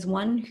 Like, there's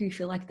one who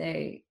feel like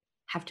they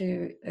have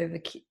to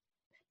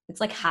it's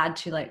like hard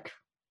to like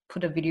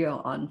put a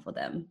video on for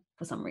them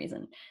for some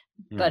reason.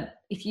 But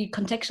if you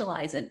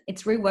contextualize it,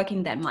 it's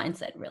reworking that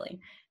mindset really.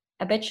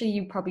 I bet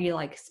you probably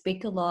like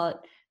speak a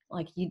lot,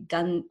 like you've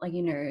done like,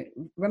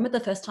 remember the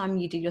first time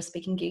you did your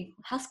speaking gig?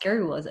 How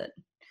scary was it?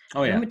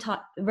 Oh yeah.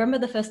 Remember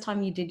the first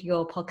time you did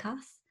your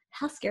podcast?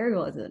 How scary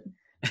was it?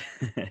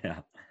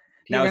 Yeah.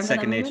 Now it's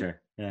second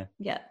nature. Yeah.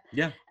 Yeah.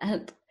 Yeah.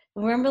 And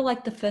remember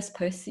like the first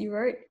post you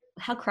wrote?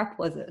 How crap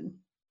was it?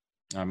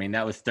 I mean,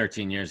 that was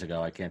 13 years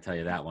ago. I can't tell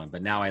you that one,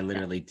 but now I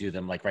literally do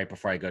them like right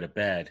before I go to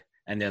bed,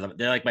 and they're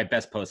like my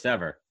best post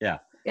ever. Yeah.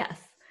 Yes.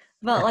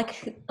 But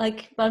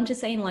but I'm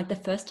just saying, like the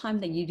first time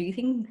that you do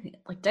things,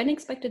 like don't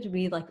expect it to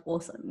be like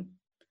awesome.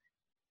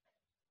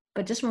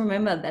 But just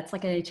remember that's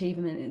like an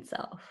achievement in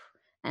itself.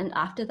 And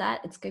after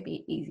that, it's gonna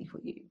be easy for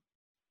you.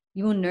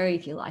 You will know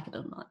if you like it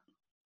or not.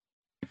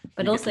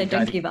 But also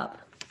don't give up.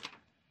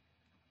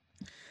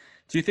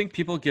 Do you think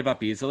people give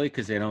up easily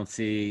because they don't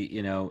see,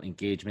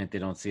 engagement, they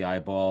don't see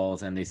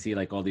eyeballs, and they see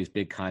like all these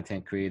big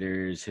content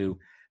creators who,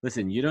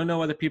 listen, you don't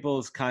know other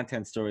people's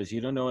content stories,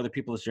 you don't know other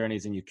people's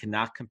journeys, and you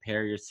cannot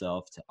compare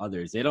yourself to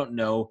others. They don't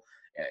know.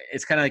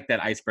 It's kind of like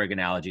that iceberg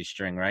analogy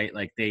string, right?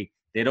 Like they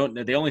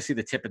only see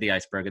the tip of the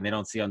iceberg, and they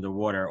don't see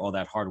underwater all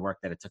that hard work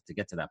that it took to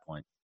get to that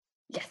point.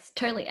 Yes,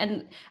 totally.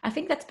 And I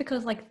think that's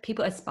because like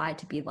people aspire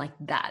to be like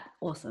that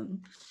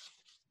awesome.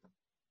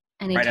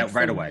 And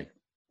right away.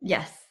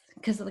 Yes.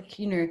 Because like,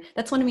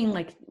 that's what I mean.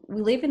 Like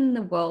we live in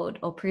the world,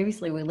 or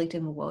previously we lived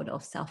in the world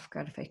of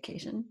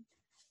self-gratification,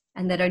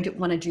 and they don't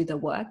want to do the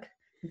work.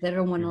 They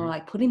don't want to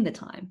like put in the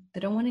time. They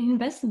don't want to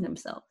invest in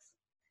themselves.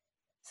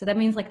 So that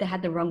means like they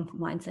had the wrong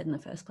mindset in the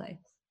first place.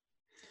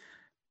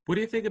 What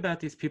do you think about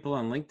these people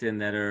on LinkedIn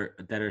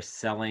that are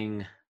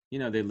selling,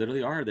 they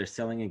literally are, they're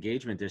selling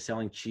engagement, they're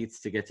selling cheats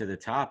to get to the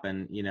top.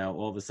 And,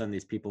 all of a sudden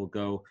these people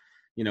go,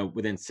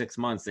 within 6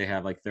 months, they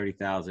have like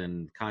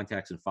 30,000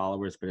 contacts and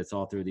followers, but it's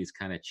all through these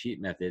kind of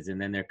cheat methods. And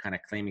then they're kind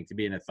of claiming to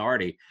be an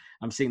authority.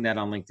 I'm seeing that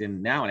on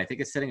LinkedIn now. And I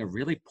think it's setting a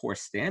really poor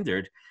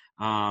standard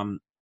for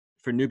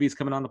newbies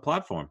coming on the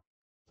platform.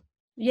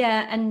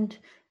 Yeah. And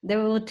they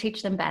will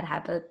teach them bad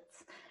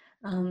habits.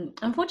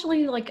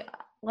 Unfortunately,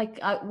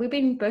 we've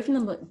been both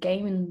in the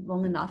game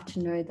long enough to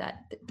know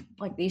that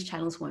like these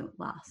channels won't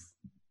last.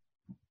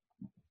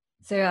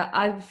 So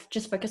I've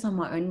just focused on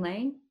my own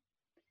lane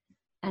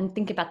and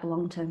think about the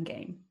long-term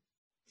game.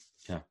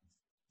 Yeah.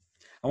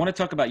 I want to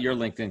talk about your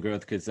LinkedIn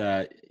growth because,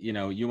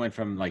 you went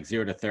from like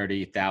 0 to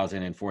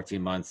 30,000 in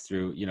 14 months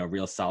through,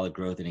 real solid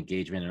growth and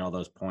engagement and all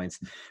those points.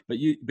 But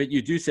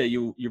you do say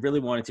you really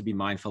wanted to be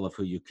mindful of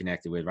who you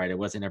connected with, right? It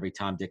wasn't every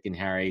Tom, Dick, and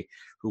Harry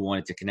who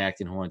wanted to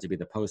connect and who wanted to be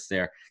the post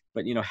there.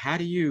 But, how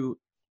do you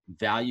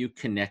value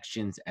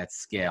connections at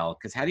scale?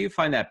 Because how do you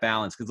find that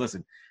balance? Because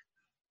listen,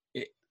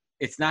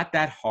 it's not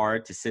that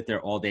hard to sit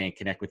there all day and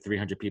connect with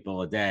 300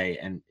 people a day,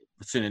 and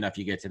soon enough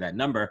you get to that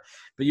number,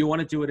 but you want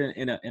to do it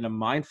in a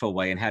mindful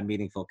way and have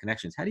meaningful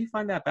connections. How do you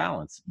find that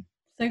balance?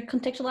 So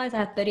contextualize, I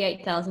have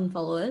 38,000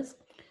 followers.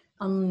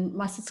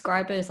 My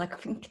subscribers, like I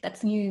think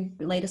that's new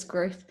latest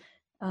growth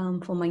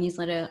for my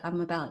newsletter.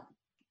 I'm about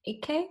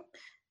 8K,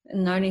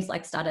 and only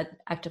like started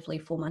actively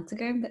 4 months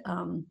ago.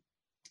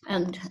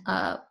 And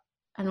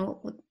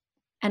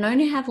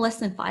only have less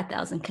than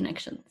 5,000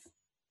 connections,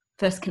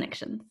 first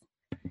connections.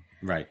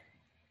 Right.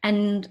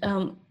 And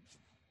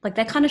like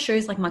that kind of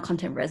shows like my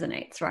content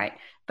resonates, right?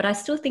 But I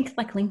still think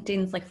like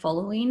LinkedIn's like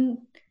following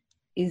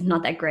is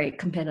not that great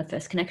compared to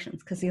first connections,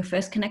 because your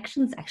first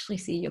connections actually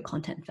see your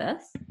content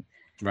first.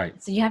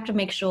 Right. So you have to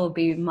make sure,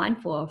 be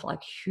mindful of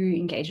like who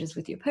engages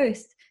with your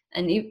post.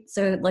 And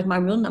so like my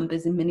real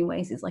numbers in many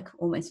ways is like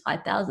almost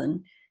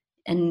 5,000.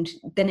 And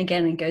then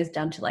again, it goes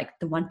down to like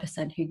the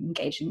 1% who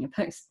engage in your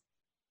post.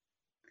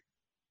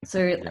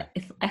 So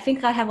I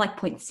think I have like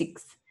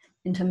 0.6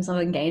 in terms of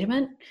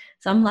engagement.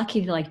 So I'm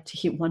lucky to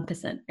hit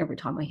 1% every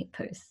time I hit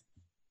post.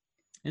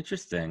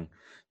 Interesting.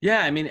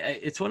 Yeah, I mean,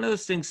 it's one of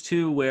those things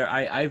too where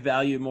I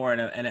value more,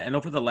 and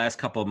over the last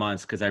couple of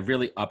months, because I've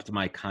really upped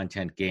my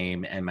content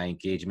game and my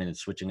engagement and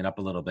switching it up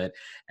a little bit,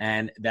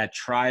 and that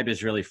tribe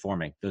is really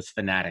forming. Those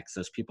fanatics,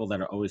 those people that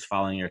are always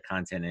following your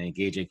content and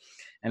engaging,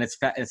 and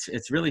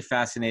it's really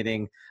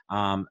fascinating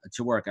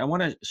to work. I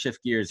want to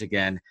shift gears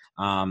again.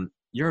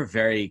 You're a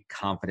very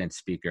confident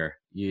speaker.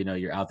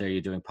 You're out there,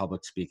 you're doing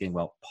public speaking.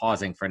 Well,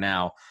 pausing for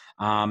now.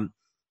 In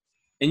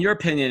your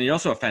opinion, you're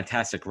also a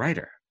fantastic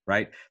writer,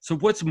 right? So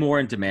what's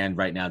more in demand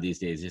right now these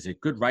days? Is it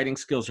good writing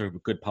skills or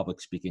good public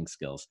speaking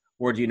skills?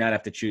 Or do you not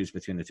have to choose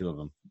between the two of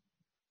them?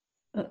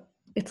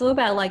 It's all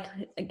about like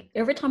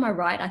every time I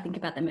write, I think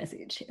about the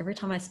message. Every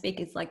time I speak,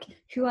 it's like,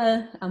 who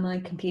am I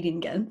competing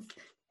against?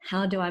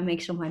 How do I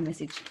make sure my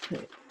message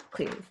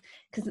clears?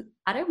 Because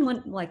I don't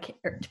want like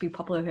to be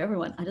popular with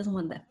everyone. I just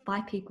want that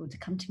 5 people to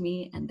come to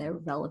me and they're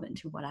relevant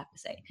to what I have to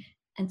say.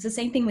 And it's the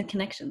same thing with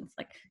connections.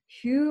 Like,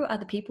 who are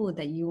the people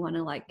that you want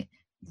to like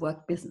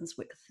work business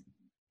with?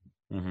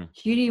 Mm-hmm.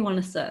 Who do you want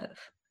to serve?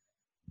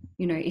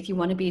 If you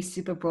want to be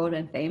super broad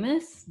and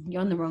famous,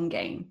 you're on the wrong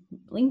game.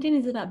 LinkedIn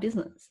is about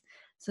business.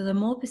 So the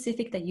more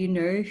specific that you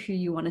know who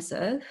you want to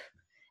serve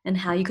and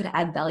how you could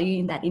add value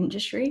in that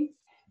industry,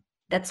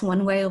 that's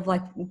one way of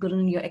like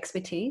building your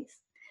expertise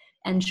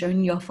and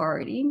showing your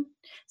authority.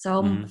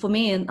 So for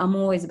me, I'm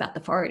always about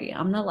the authority.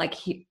 I'm not like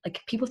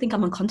people think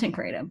I'm a content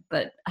creator,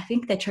 but I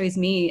think they chose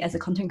me as a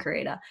content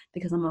creator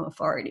because I'm an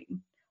authority.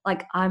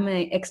 Like I'm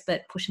an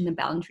expert pushing the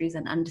boundaries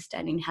and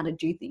understanding how to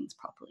do things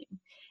properly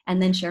and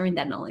then sharing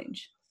that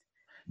knowledge.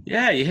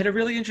 Yeah, you hit a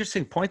really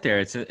interesting point there.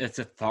 It's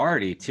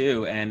authority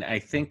too. And I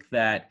think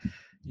that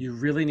you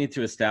really need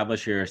to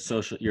establish your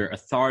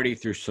authority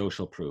through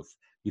social proof.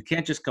 You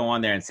can't just go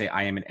on there and say,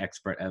 I am an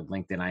expert at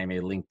LinkedIn. I am a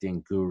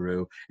LinkedIn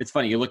guru. It's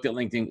funny. You looked at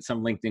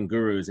some LinkedIn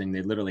gurus and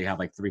they literally have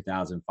like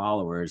 3,000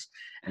 followers,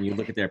 and you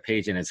look at their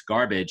page and it's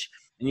garbage.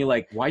 And you're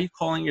like, why are you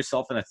calling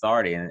yourself an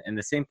authority? And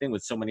the same thing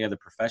with so many other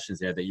professions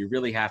there, that you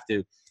really have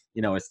to,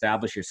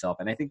 establish yourself.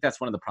 And I think that's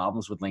one of the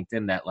problems with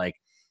LinkedIn, that like,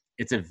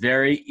 it's a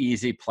very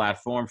easy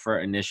platform for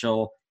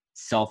initial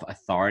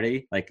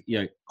self-authority, like,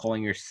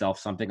 calling yourself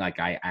something like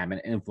I am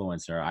an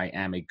influencer, I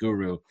am a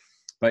guru.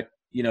 But,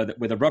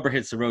 where the rubber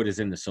hits the road is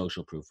in the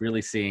social proof,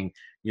 really seeing,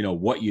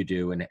 what you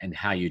do and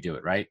how you do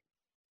it, right?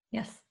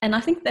 Yes. And I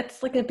think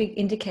that's like a big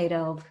indicator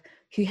of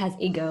who has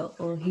ego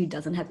or who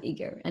doesn't have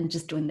ego and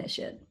just doing their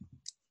shit.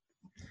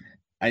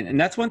 And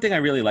that's one thing I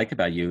really like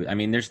about you. I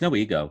mean, there's no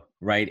ego,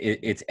 right?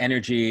 It's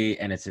energy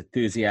and it's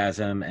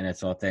enthusiasm and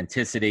it's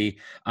authenticity.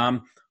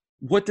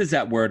 What does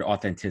that word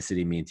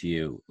authenticity mean to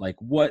you?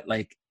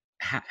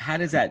 How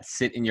does that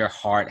sit in your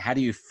heart? How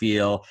do you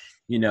feel?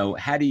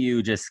 How do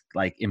you just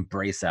like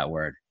embrace that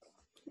word?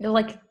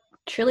 Like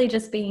truly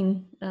just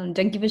being,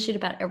 don't give a shit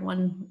about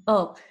everyone.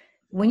 Oh,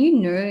 when you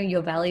know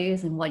your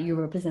values and what you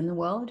represent in the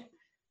world,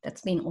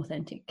 that's being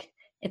authentic.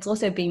 It's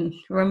also being,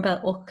 remember,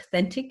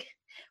 authentic,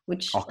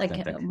 which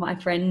like my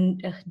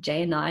friend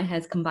Jay and I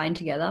has combined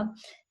together.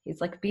 It's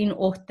like being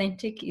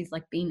authentic is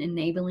like being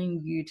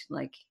enabling you to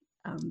like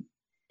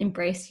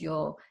embrace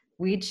your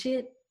weird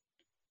shit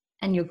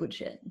and your good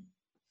shit.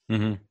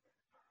 Mm-hmm.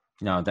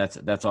 No,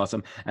 that's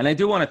awesome. And I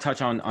do want to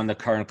touch on the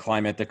current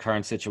climate, the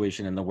current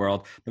situation in the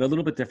world, but a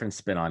little bit different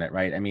spin on it,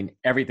 right? I mean,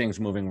 everything's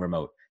moving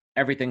remote.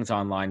 Everything's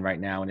online right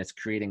now, and it's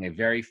creating a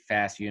very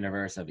fast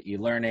universe of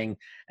e-learning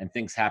and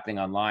things happening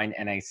online.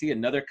 And I see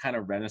another kind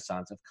of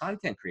renaissance of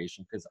content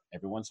creation because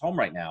everyone's home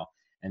right now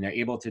and they're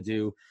able to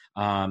do,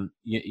 a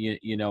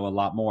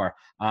lot more.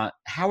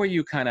 How are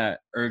you kind of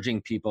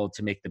urging people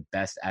to make the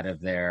best out of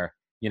their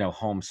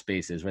home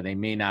spaces where they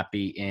may not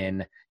be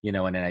in, in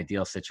an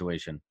ideal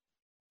situation?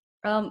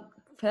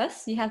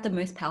 First, you have the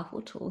most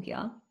powerful tool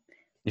here,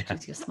 which Yeah.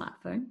 is your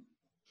smartphone.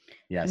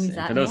 Yes. Use And for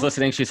that those more.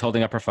 listening, she's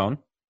holding up her phone.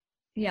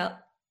 Yeah,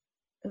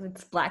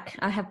 it's black.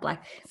 I have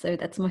black, so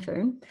that's my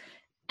phone.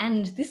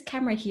 And this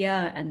camera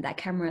here and that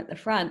camera at the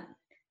front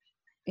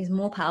is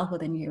more powerful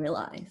than you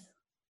realize.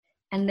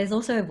 And there's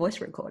also a voice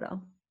recorder.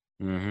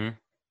 Mm-hmm.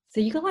 So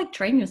you can like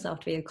train yourself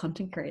to be a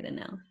content creator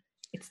now.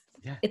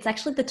 Yeah. It's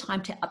actually the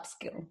time to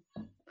upskill.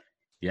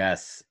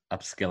 Yes,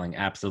 upskilling.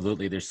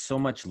 Absolutely. There's so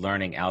much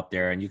learning out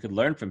there, and you could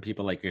learn from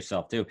people like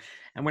yourself too.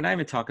 And we're not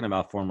even talking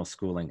about formal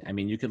schooling. I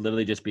mean, you could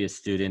literally just be a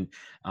student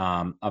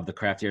of the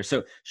craft here.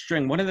 So,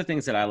 String, one of the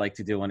things that I like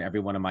to do on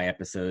every one of my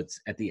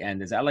episodes at the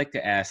end is I like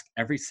to ask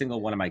every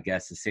single one of my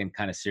guests the same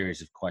kind of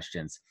series of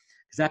questions,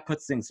 because that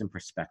puts things in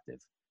perspective.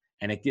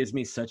 And it gives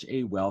me such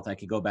a wealth. I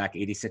could go back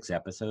 86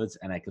 episodes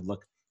and I could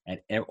look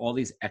at all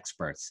these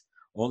experts,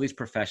 all these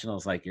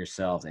professionals like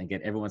yourselves, and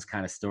get everyone's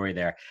kind of story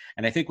there.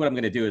 And I think what I'm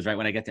going to do is right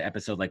when I get to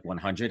episode like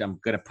 100, I'm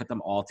going to put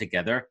them all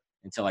together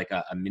into like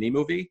a mini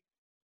movie.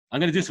 I'm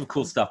going to do some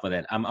cool stuff with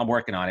it. I'm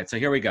working on it. So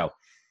here we go.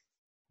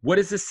 What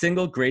is the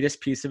single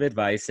greatest piece of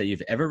advice that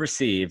you've ever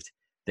received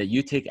that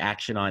you take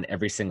action on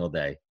every single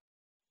day?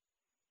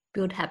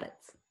 Build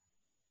habits.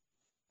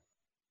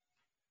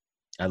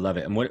 I love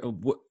it. And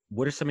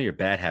what are some of your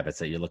bad habits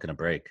that you're looking to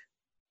break?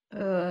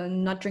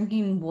 Not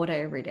drinking water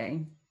every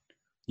day.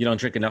 You don't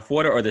drink enough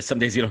water, or there's some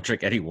days you don't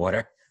drink any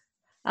water?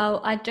 Oh,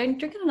 I don't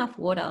drink enough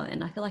water,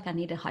 and I feel like I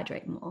need to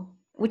hydrate more,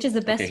 which is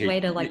the best Okay, way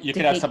to like you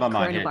can have defeat some of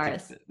mine here.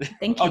 coronavirus.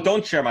 Thank you. Oh,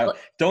 don't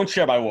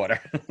share my water.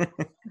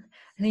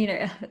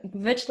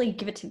 Virtually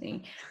give it to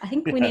me. I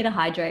think we need to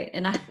hydrate,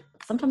 and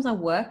sometimes I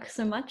work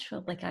so much,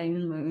 like I'm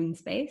in my own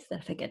space, that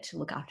I forget to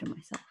look after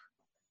myself.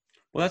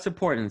 Well, that's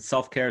important.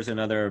 Self-care is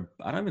another,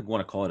 I don't even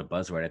want to call it a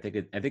buzzword.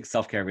 I think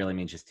self-care really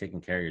means just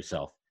taking care of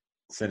yourself.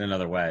 Said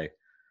another way,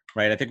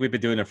 right? I think we've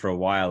been doing it for a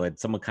while, and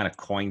someone kind of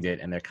coined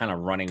it, and they're kind of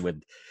running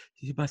with,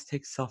 you must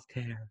take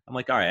self-care. I'm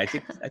like, all right,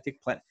 I think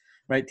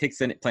right, takes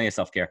plenty of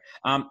self-care.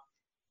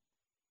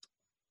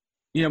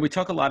 We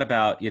talk a lot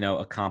about,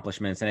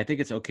 accomplishments, and I think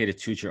it's okay to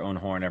toot your own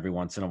horn every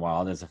once in a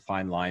while. There's a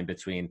fine line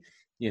between,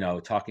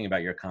 talking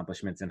about your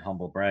accomplishments and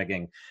humble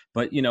bragging.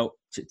 But,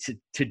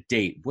 to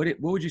date, what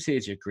would you say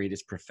is your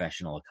greatest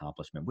professional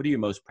accomplishment? What are you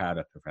most proud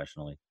of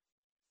professionally?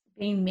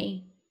 Being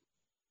me.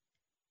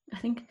 I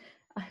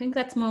think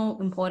that's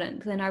more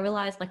important. Then I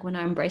realized, like, when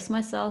I embrace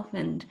myself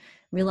and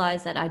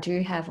realize that I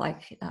do have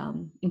like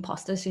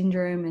imposter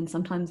syndrome, and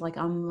sometimes like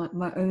I'm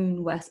my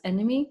own worst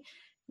enemy.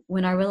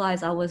 When I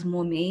realized I was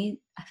more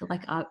me, I feel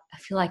like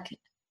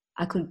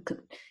I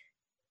could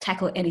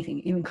tackle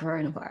anything, even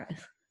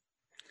coronavirus.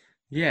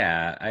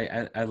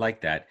 Yeah, I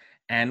like that.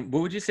 And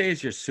what would you say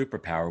is your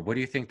superpower? What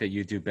do you think that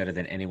you do better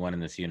than anyone in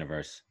this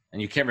universe?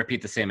 And you can't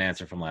repeat the same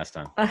answer from last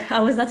time. I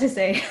was about to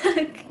say,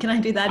 can I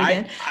do that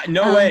again?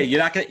 No way.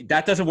 You're not gonna.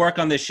 That doesn't work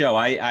on this show.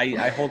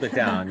 I hold it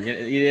down.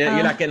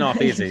 You're not getting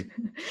off easy.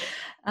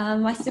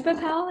 My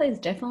superpower is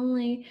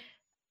definitely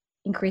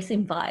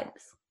increasing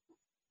vibes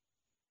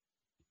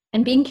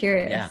and being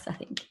curious. Yeah. I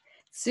think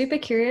super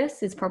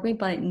curious is probably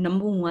my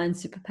number one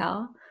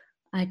superpower.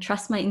 I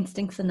trust my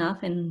instincts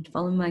enough and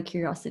follow my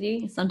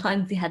curiosity.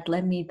 Sometimes they had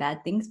led me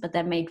bad things, but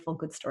that made for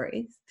good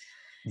stories.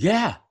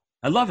 Yeah,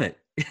 I love it.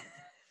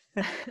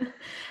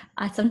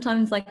 I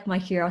sometimes like my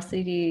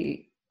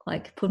curiosity,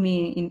 like put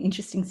me in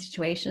interesting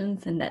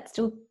situations, and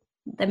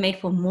that made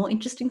for more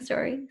interesting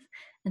stories.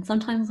 And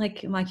sometimes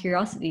like my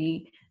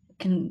curiosity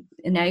can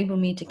enable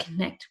me to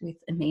connect with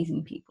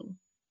amazing people.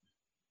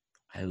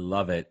 I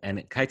love it.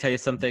 And can I tell you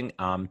something?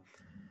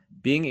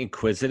 Being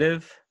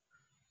inquisitive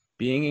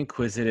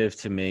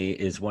to me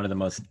is one of the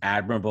most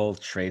admirable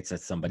traits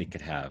that somebody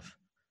could have.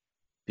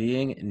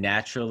 Being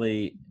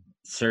naturally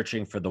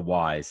searching for the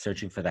why,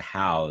 searching for the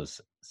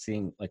hows,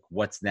 seeing like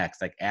what's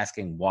next, like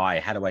asking why,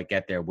 how do I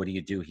get there? What do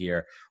you do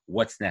here?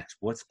 What's next?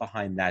 What's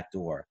behind that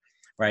door?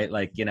 Right?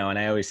 Like, and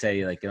I always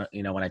say, like,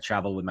 when I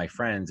travel with my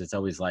friends, it's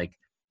always like,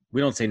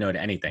 we don't say no to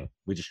anything.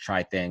 We just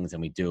try things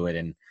and we do it.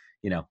 And,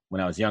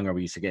 when I was younger,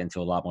 we used to get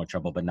into a lot more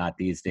trouble, but not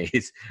these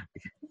days.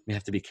 We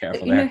have to be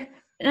careful there.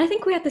 And I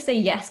think we have to say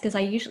yes, because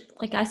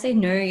I say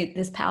no,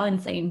 there's power in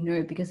saying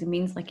no, because it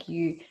means like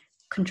you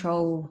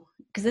control,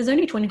 because there's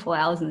only 24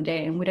 hours in the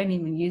day and we don't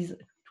even use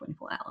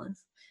 24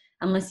 hours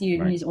unless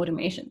you use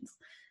automations.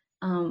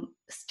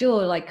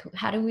 Still, like,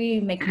 how do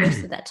we make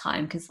most of that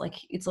time? Because like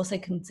it's also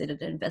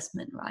considered an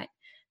investment, right?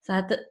 So I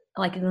had to,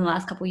 like, in the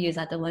last couple of years,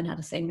 I had to learn how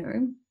to say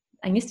no.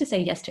 I used to say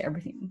yes to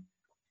everything.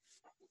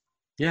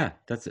 Yeah,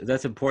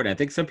 that's important. I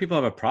think some people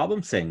have a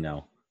problem saying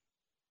no.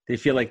 They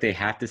feel like they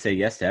have to say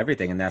yes to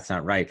everything, and that's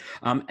not right.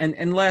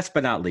 And last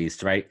but not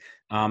least, right?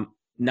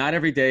 Not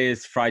every day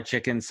is fried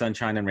chicken,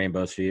 sunshine, and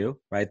rainbows for you,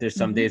 right? There's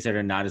some days that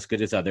are not as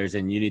good as others,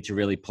 and you need to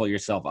really pull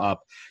yourself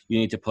up. You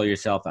need to pull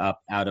yourself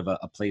up out of a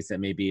place that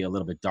may be a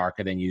little bit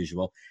darker than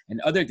usual. And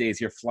other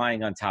days you're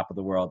flying on top of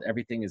the world.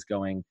 Everything is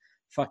going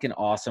fucking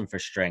awesome for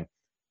String.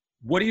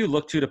 what do you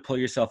look to pull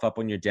yourself up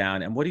when you're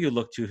down? And what do you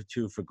look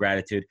to for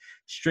gratitude?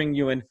 String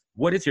Nguyen,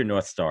 what is your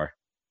North Star?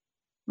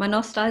 My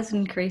North Star is to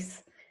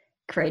increase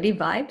creative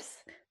vibes.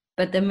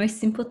 But the most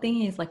simple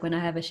thing is like when I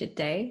have a shit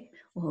day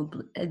or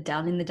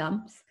down in the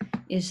dumps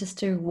is just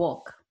to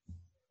walk.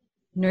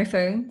 No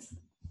phones,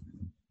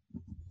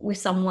 with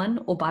someone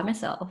or by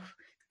myself,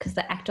 because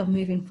the act of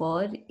moving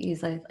forward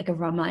is like a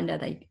reminder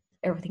that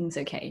everything's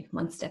okay,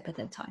 one step at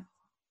a time.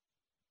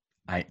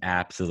 I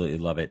absolutely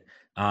love it.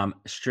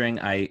 String,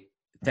 I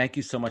thank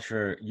you so much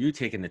for you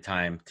taking the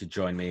time to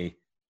join me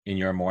in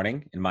your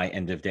morning, in my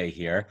end of day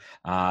here.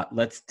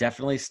 Let's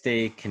definitely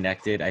stay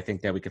connected. I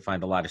think that we could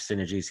find a lot of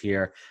synergies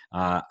here.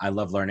 I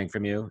love learning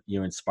from you.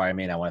 You inspire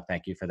me, and I want to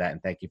thank you for that.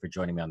 And thank you for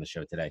joining me on the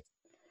show today.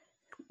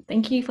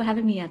 Thank you for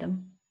having me,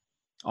 Adam.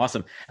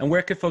 Awesome. And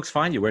where could folks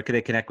find you? Where could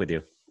they connect with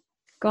you?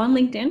 Go on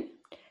LinkedIn,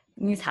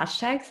 use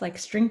hashtags like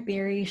string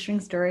theory,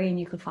 string story, and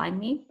you could find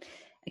me.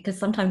 Because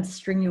sometimes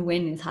string your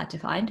win is hard to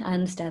find. I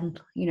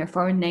understand,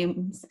 foreign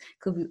names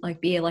could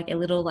be a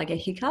little like a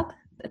hiccup.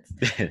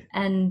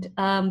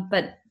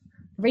 But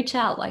reach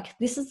out. Like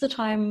this is the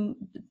time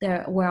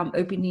where I'm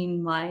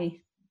opening my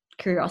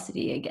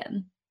curiosity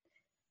again.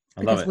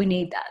 Because we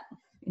need that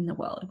in the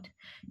world.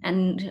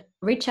 And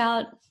reach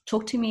out,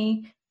 talk to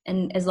me.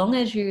 And as long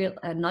as you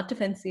are not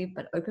defensive,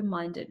 but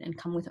open-minded and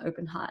come with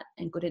open heart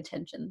and good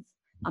intentions,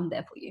 I'm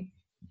there for you.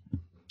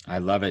 I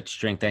love it.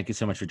 String, thank you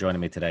so much for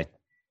joining me today.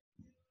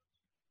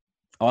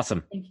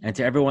 Awesome. And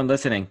to everyone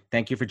listening,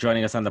 thank you for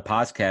joining us on the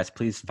podcast.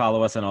 Please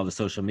follow us on all the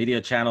social media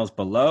channels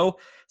below.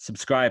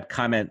 Subscribe,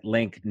 comment,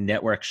 link,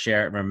 network,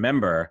 share. And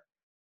remember,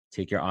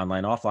 take your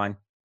online offline.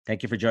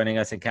 Thank you for joining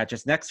us, and catch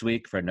us next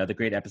week for another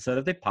great episode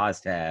of the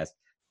podcast.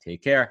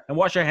 Take care and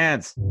wash your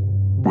hands.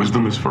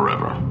 Wisdom is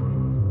forever,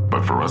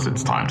 but for us,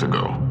 it's time to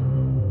go.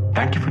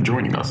 Thank you for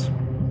joining us.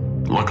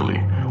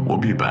 Luckily, we'll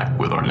be back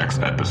with our next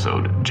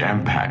episode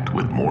jam-packed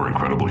with more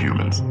incredible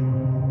humans.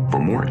 For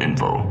more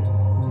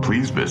info,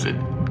 please visit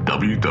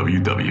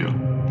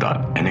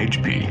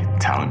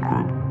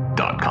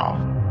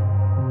www.nhptalentgroup.com.